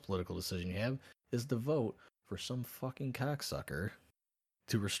 The most political decision you have is to vote for some fucking cocksucker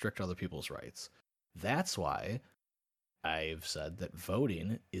to restrict other people's rights. That's why I've said that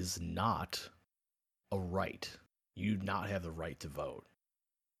voting is not a right. You do not have the right to vote.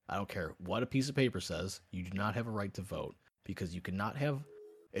 I don't care what a piece of paper says, you do not have a right to vote because you cannot have.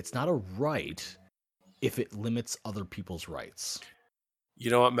 It's not a right if it limits other people's rights. You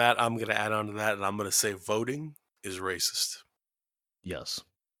know what, Matt? I'm going to add on to that, and I'm going to say voting is racist. Yes.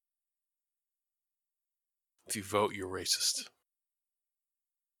 If you vote, you're racist.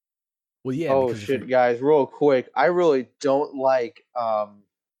 Well, yeah. Oh shit, guys! Real quick, I really don't like. Can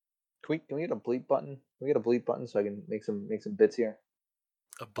we get a bleep button? Can we get a bleep button so I can make some bits here?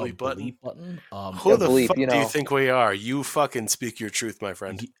 A bleep button? Who the bleep, fuck you know. do you think we are? You fucking speak your truth, my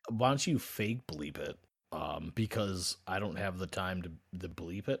friend. Why don't you fake bleep it? Because I don't have the time to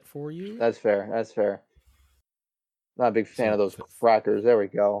bleep it for you. That's fair. Not a big fan of those crackers. There we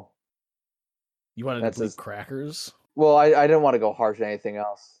go. You wanted to bleep crackers? Well, I didn't want to go harsh on anything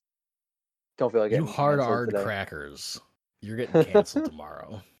else. Don't feel like you hard crackers. You're getting canceled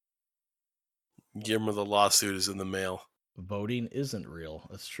tomorrow. Gimmer, the lawsuit is in the mail. Voting isn't real.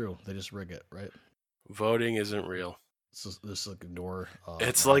 That's true. They just rig it, right? Voting isn't real. This is like a door.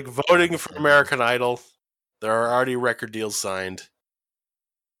 It's like voting for American Idol. There are already record deals signed.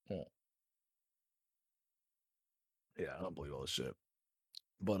 Yeah, I don't believe all this shit.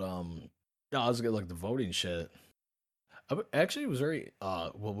 But no, I was getting like the voting shit. Actually, it was very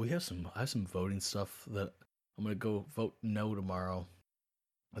well. I have some voting stuff that I'm gonna go vote no tomorrow.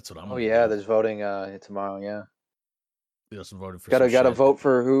 That's what I'm. Oh yeah, there's voting tomorrow. Yeah. Just voted for. Gotta vote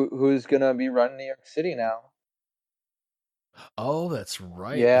for who's gonna be running New York City now. Oh, that's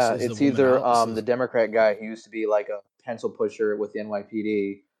right. Yeah, it's either the Democrat guy who used to be like a pencil pusher with the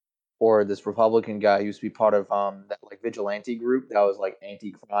NYPD, or this Republican guy who used to be part of that like vigilante group that was like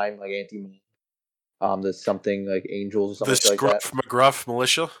anti-crime, like anti. There's something like Angels or something like that. The Scruff McGruff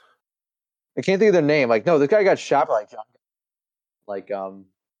militia. I can't think of their name. Like, no, this guy got shot by John. Like,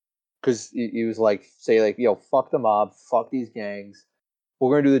 because he was like, say like, yo, fuck the mob, fuck these gangs.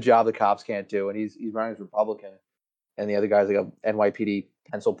 We're gonna do the job the cops can't do, and he's running as Republican, and the other guy's like a NYPD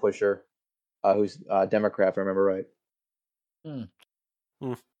pencil pusher, who's Democrat, if I remember right.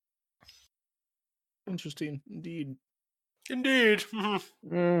 Interesting, indeed. Indeed.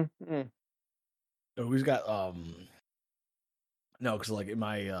 We've got no, because like in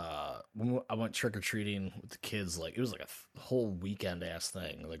my when I went trick or treating with the kids, like it was like a whole weekend ass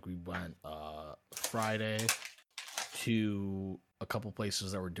thing. Like we went Friday to a couple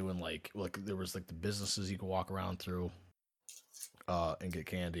places that were doing like there was like the businesses you could walk around through and get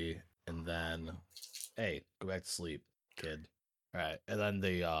candy, and then hey, go back to sleep, kid. All right, and then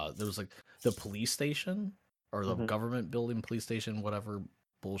there was like the police station or the government building police station, whatever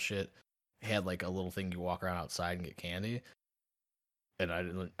bullshit, had like a little thing you walk around outside and get candy. and I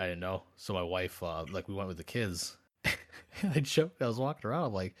didn't know. So my wife, like, we went with the kids. And I joked. I was walking around.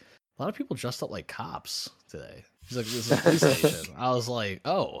 I'm like, a lot of people dressed up like cops today. She's like, this is a police station. I was like,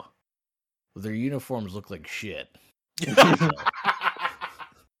 oh, their uniforms look like shit.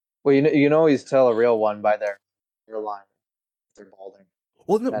 Well, you always tell a real one by their line. They're balding.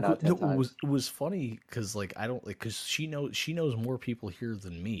 Well, no, 10 out of 10 times. it was funny because like I don't like because she knows more people here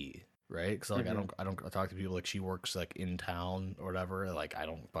than me, right? Because like I don't talk to people, like she works like in town or whatever. Like I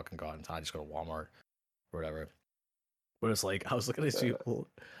don't fucking go out in town. I just go to Walmart or whatever. But it's like I was looking at these people.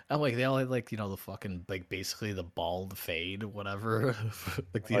 I'm like, they all had like the fucking like basically the bald fade, whatever.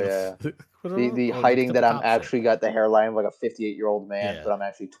 Like the hiding that I'm actually got the hairline of like a 58-year-old man, but I'm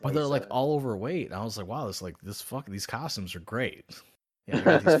actually 27. But they're like all overweight. And I was like, wow, these costumes are great. Yeah, you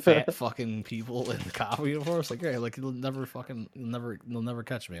got these fat fucking people in the cop uniforms. Like, yeah, like they'll never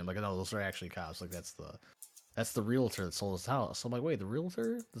catch me. I'm like, no, those are actually cops. Like that's the realtor that sold us the house. So I'm like, wait, the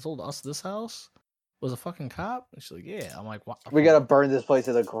realtor that sold us this house was a fucking cop? And she's like, yeah. I'm like, what? We gotta burn this place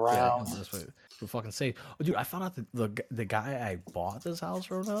to the ground. Yeah, this way. We're fucking safe. Oh, dude, I found out that the guy I bought this house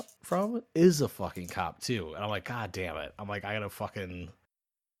from is a fucking cop too. And I'm like, god damn it. I'm like, I gotta fucking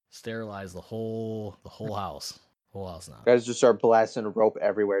sterilize the whole house. Whole house now. Guys just start blasting rope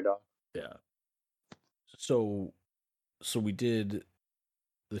everywhere, dog. Yeah. So we did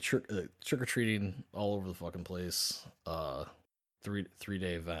the trick or treating all over the fucking place.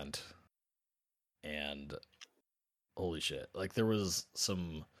 3-day event, and holy shit! Like there was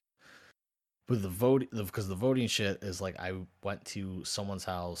some with the vote because the voting shit is like I went to someone's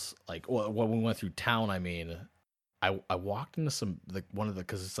house like when we went through town. I mean, I walked into some like one of the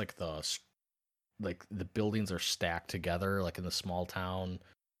because it's like the buildings are stacked together like in the small town,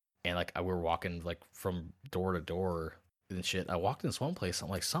 and like we were walking like from door to door and shit. I walked in this one place, I'm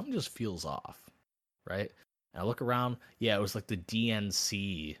like, something just feels off, right? And I look around, yeah, it was like the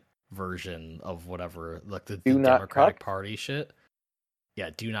DNC version of whatever, like the Democratic Party shit.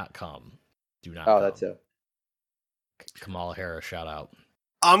 Yeah, do not come. Do not come. That's it. Kamala Harris, shout out.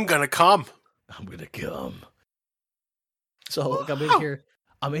 I'm gonna come. So like,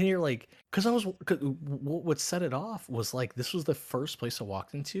 I'm in here like, because what set it off was like, this was the first place I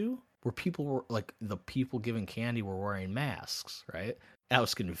walked into where people were like, the people giving candy were wearing masks, right? And I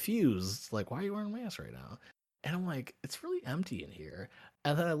was confused, like, why are you wearing masks right now? And I'm like, it's really empty in here.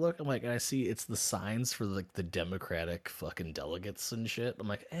 And then I look, I'm like, and I see it's the signs for like the Democratic fucking delegates and shit. I'm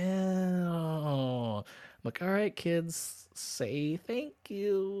like, oh. I'm like, all right, kids, say thank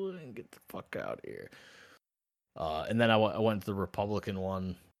you and get the fuck out of here. And then I went to the Republican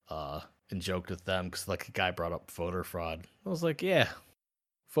one and joked with them because like a guy brought up voter fraud. I was like, yeah,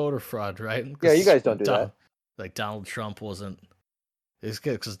 voter fraud, right? Yeah, you guys don't do that. Like Donald Trump wasn't. It's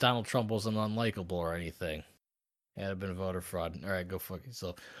good because Donald Trump wasn't unlikable or anything. It had been voter fraud. All right, go fuck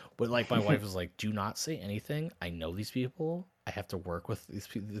yourself. But like my wife was like, do not say anything. I know these people. I have to work with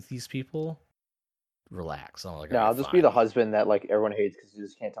these people. Relax. I'm like, no, I'll just be the husband that like everyone hates because you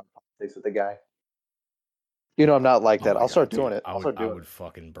just can't talk politics with the guy. You know, I'm not like that. I'll start doing it. I would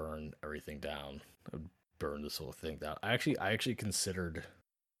fucking burn everything down. I would burn this whole thing down. I actually considered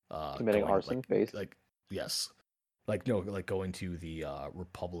committing arson. Like yes, like no, like going to the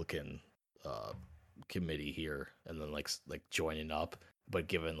Republican committee here and then like joining up, but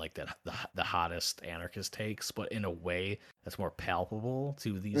given like that the hottest anarchist takes, but in a way that's more palpable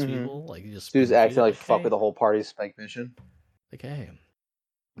to these people. Like you just actually like fuck with the whole party's spike mission. Like hey.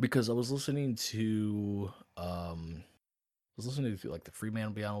 Because I was listening to like the Free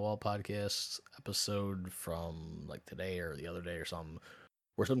Man Beyond the Wall podcast episode from like today or the other day or something,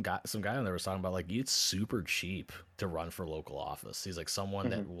 where some guy on there was talking about like it's super cheap to run for local office. He's like someone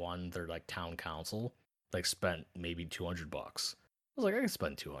that won their like town council like spent maybe $200. I was like, I can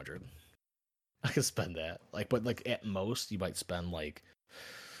spend 200. I can spend that. Like, but like at most you might spend like.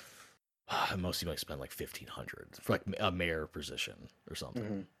 At most, you might spend like $1,500 for like a mayor position or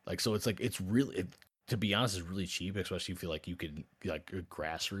something. Like, so it's like it's really, to be honest, it's really cheap, especially if you feel like you could like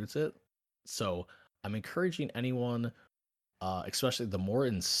grassroots it. So I'm encouraging anyone, especially the more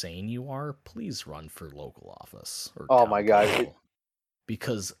insane you are, please run for local office. Or my god!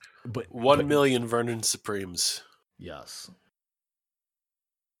 Because 1 million Vernon Supremes. Yes.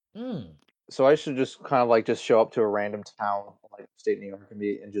 So I should just kind of like just show up to a random town, like state New York,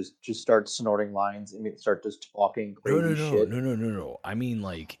 and just start snorting lines and start just talking crazy shit. No. I mean,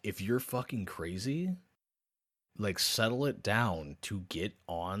 like, if you're fucking crazy, like, settle it down to get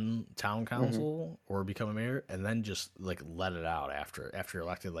on town council or become a mayor, and then just like let it out after you're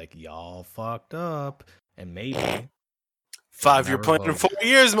elected. Like, y'all fucked up, and maybe 5-year plan in 4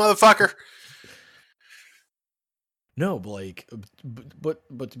 years, motherfucker. No, but like,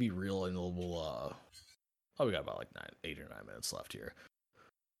 but to be real, and we'll oh, we got about like 8 or 9 minutes left here.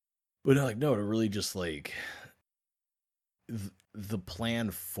 But like, no, to really just like the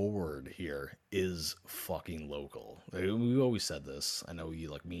plan forward here is fucking local. Like, we always said this. I know you,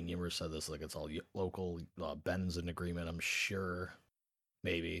 like me and you said this. Like, it's all local. Ben's in agreement, I'm sure.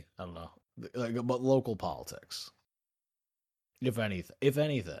 Maybe, I don't know. Like, but local politics. If anything,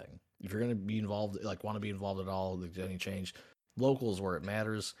 if you're gonna be involved, like want to be involved at all, like any change, local is where it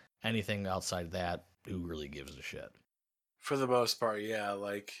matters. Anything outside that, who really gives a shit? For the most part, yeah,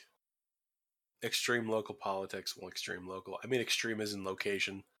 like extreme local politics, well, extreme local. I mean, extreme is in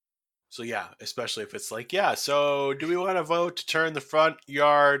location. So yeah, especially if it's like, yeah, so do we want to vote to turn the front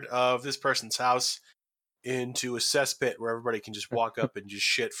yard of this person's house into a cesspit where everybody can just walk up and just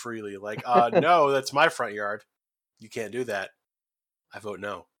shit freely? Like, no, that's my front yard. You can't do that. I vote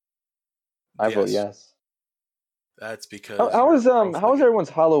no. I vote yes. That's because how was everyone's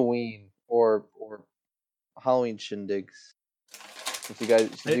Halloween or Halloween shindigs? Since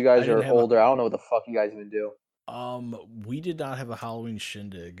you guys are older, I don't know what the fuck you guys even do. We did not have a Halloween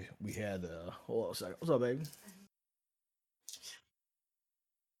shindig. We had hold on a second. What's up, baby?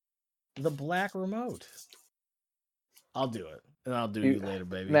 The black remote. I'll do it, and I'll do you later,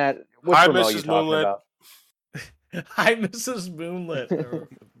 baby. Matt, what remote are you talking about? Hi, Mrs. Moonlit.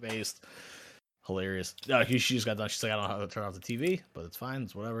 Based. Hilarious. No, she just got done. She's like, I don't know how to turn off the TV, but it's fine.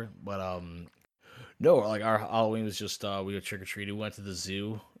 It's whatever. But no, like our Halloween was just we were trick or treating. We went to the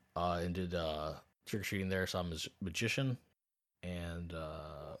zoo and did trick or treating there. Saw a magician, and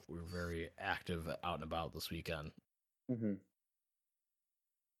we were very active out and about this weekend. Mm-hmm.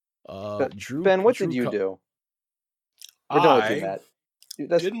 Drew, Ben, what did you do? We're done with you, Matt.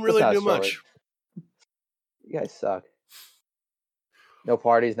 Didn't really do much. You guys suck. No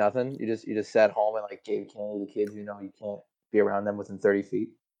parties, nothing. You just sat home and like gave candy to kids. You know you can't be around them within 30 feet.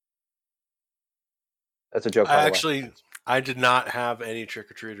 That's a joke. I did not have any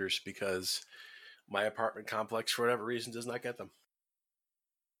trick or treaters because my apartment complex, for whatever reason, does not get them.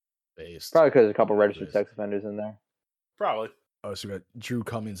 Probably because there's a couple registered sex offenders in there. Probably. Oh, so we got Drew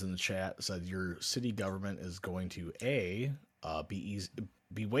Cummings in the chat said your city government is going to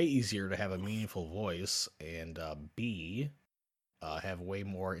be way easier to have a meaningful voice, and B, have way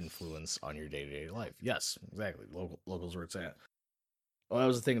more influence on your day-to-day life. Yes, exactly. Locals where it's at. Well, that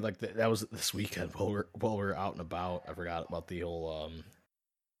was the thing. Like that was this weekend while we were out and about. I forgot about the whole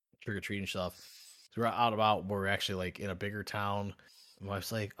trick or treating stuff. So we're out and about. We're actually like in a bigger town. My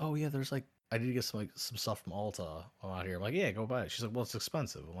wife's like, "Oh yeah, there's like I need to get some stuff from Ulta while I'm out here." I'm like, "Yeah, go buy it." She's like, "Well, it's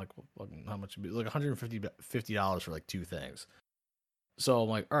expensive." I'm like, well, "How much?" It'd be like $150 for like 2 things. So I'm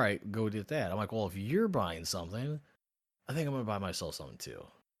like, "All right, go get that." I'm like, "Well, if you're buying something, I think I'm gonna buy myself something too."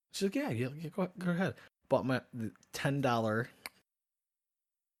 She's like, "Yeah, go ahead." Bought my $10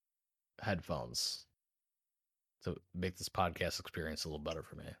 headphones to make this podcast experience a little better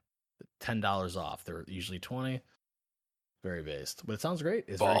for me. $10 off. They're usually $20. Very based, but it sounds great.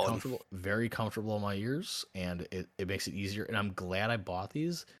 It's very comfortable in my ears, and it makes it easier. And I'm glad I bought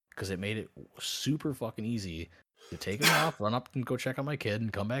these because it made it super fucking easy to take them off, run up and go check on my kid,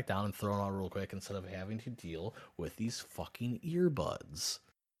 and come back down and throw them out real quick instead of having to deal with these fucking earbuds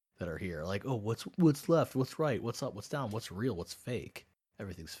that are here. Like, oh, what's left? What's right? What's up? What's down? What's real? What's fake?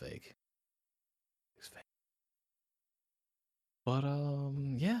 Everything's fake. It's fake. But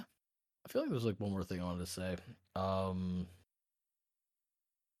yeah. I feel like there's like one more thing I wanted to say. God,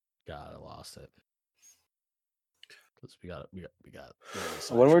 I lost it. Because we got.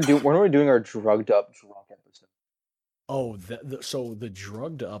 When we're doing our drugged up drunk episode. Oh, so the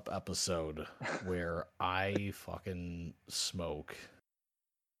drugged up episode where I fucking smoke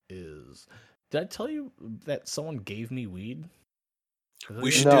is. Did I tell you that someone gave me weed? We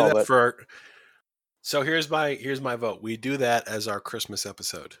should do that for. So here's my vote. We do that as our Christmas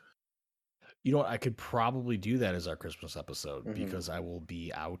episode. You know what? I could probably do that as our Christmas episode because I will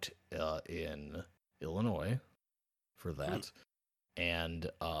be out in Illinois for that. And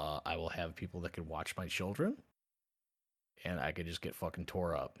I will have people that can watch my children. And I could just get fucking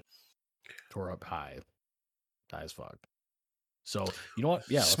tore up high as fuck. So you know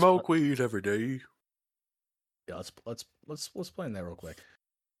what? Yeah, smoke weed every day. Yeah, let's plan that real quick.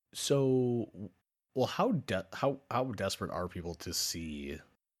 So, well, how desperate are people to see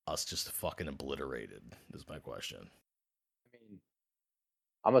us just fucking obliterated? Is my question. I mean,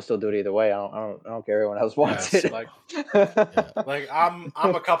 I'm gonna still do it either way. I don't care everyone else wants it. Like, like I'm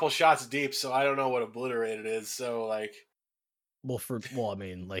a couple shots deep, so I don't know what obliterated is. So like,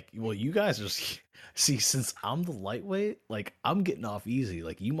 you guys are see, since I'm the lightweight, like I'm getting off easy.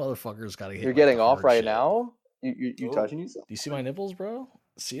 Like you motherfuckers gotta hit. You're getting off right now. You Ooh. touching yourself? Do you see my nipples, bro?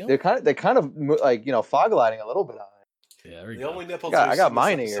 See them? They're kind of like fog lighting a little bit on it. Yeah, there we The go. only nipples I got in this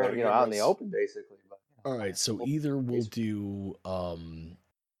mine episode here, are out in the yours. open, basically. But, All right, so either we'll do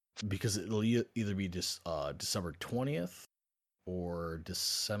because it'll either be just December 20th or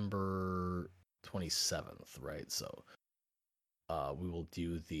December 27th, right? So we will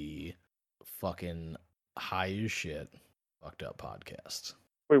do the fucking high as shit fucked up podcast.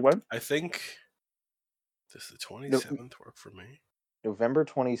 Wait, when? I think does the 27th work for me? November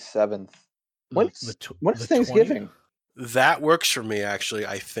 27th. The When's Thanksgiving? 20th? That works for me, actually.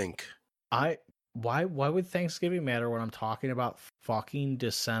 I think. Why would Thanksgiving matter when I'm talking about fucking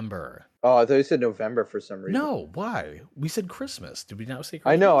December? Oh, I thought you said November for some reason. No, why? We said Christmas. Did we not say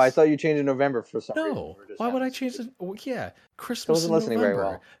Christmas? I know. I thought you changed to November for some reason. No. Why would I change it? Well, yeah, Christmas I wasn't in listening very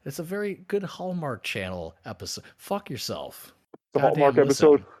November. well. It's a very good Hallmark Channel episode. Fuck yourself. The Goddamn Hallmark listen.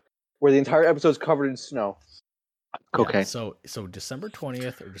 episode where the entire episode's covered in snow. Yeah, so December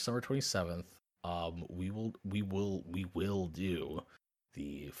 20th or December 27th, we will do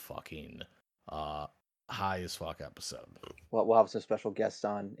the fucking high as fuck episode. We'll have some special guests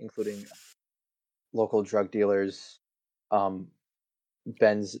on, including local drug dealers,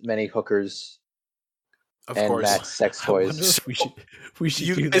 Ben's many hookers, Of and course. Matt's sex I wonder toys. if we should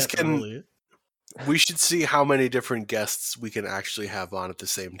You do guys that can- early. We should see how many different guests we can actually have on at the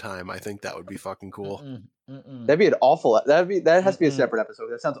same time. I think that would be fucking cool. That'd be an awful. That has to be a Mm-mm. separate episode.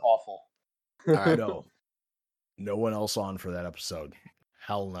 That sounds awful. All right. No one else on for that episode.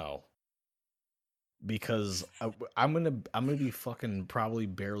 Hell no. Because I'm gonna be fucking probably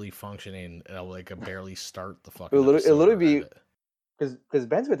barely functioning. And I'll barely start the fucking. It'll literally episode be- or end it. Because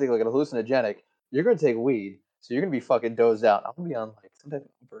Ben's gonna take like a hallucinogenic. You're gonna take weed, so you're gonna be fucking dozed out. I'm gonna be on like some type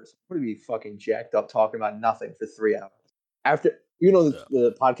of burst. I'm gonna be fucking jacked up talking about nothing for 3 hours. After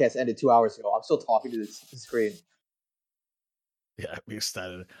the podcast ended 2 hours ago, I'm still talking to the screen. Yeah, I'm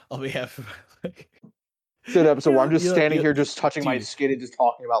excited. I'll be having. It's an episode where I'm just You know- standing you- here, just touching my dude. skin and just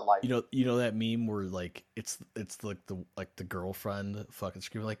talking about life. You know that meme where like it's like the girlfriend fucking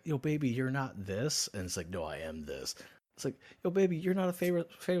screaming like, "Yo, baby, you're not this," and it's like, "No, I am this." It's like, "Yo, baby, you're not a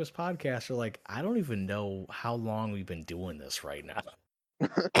famous podcaster." Like, I don't even know how long we've been doing this right now.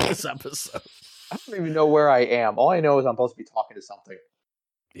 This episode. I don't even know where I am. All I know is I'm supposed to be talking to something.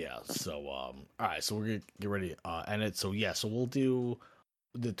 Yeah. So all right. So we're gonna get ready. And it. So yeah. So we'll do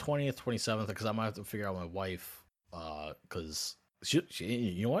the 20th, 27th because I might have to figure out my wife. Because she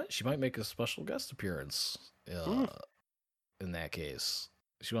you know what? She might make a special guest appearance. In that case,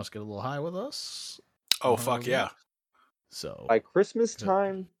 she wants to get a little high with us. Oh, fuck yeah. So By Christmas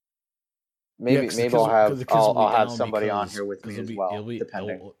time, maybe Yeah, 'cause maybe the I'll kids have will be I'll have down somebody on because- here with 'cause me it'll as be- well,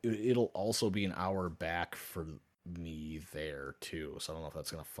 depending. It'll also be an hour back for me there too. So I don't know if that's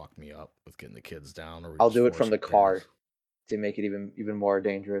gonna fuck me up with getting the kids down. Or we I'll just do it force from the there. car to make it even more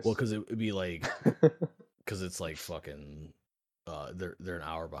dangerous. Well, because it would be like because it's like fucking they're an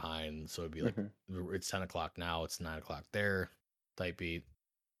hour behind, so it'd be like it's 10 o'clock now, it's 9 o'clock there type beat.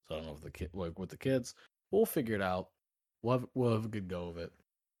 So I don't know if the kid like with the kids, we'll figure it out. We'll have a good go of it.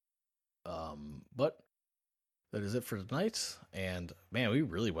 But that is it for tonight. And man, we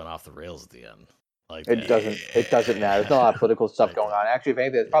really went off the rails at the end. Like it doesn't matter. There's not a lot of political stuff Like going that. on. Actually, if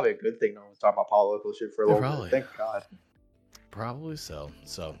anything, it's probably a good thing no one's talking about political shit for a Yeah, little probably. bit. Thank God. Probably so.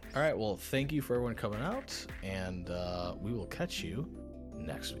 So, all right. Well, thank you for everyone coming out, and we will catch you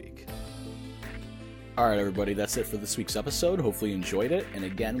next week. All right, everybody. That's it for this week's episode. Hopefully, you enjoyed it. And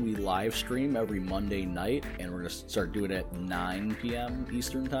again, we live stream every Monday night, and we're gonna start doing it at 9 p.m.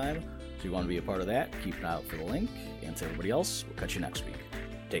 Eastern time. So, if you want to be a part of that, keep an eye out for the link. And to everybody else, we'll catch you next week.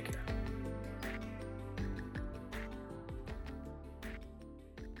 Take care.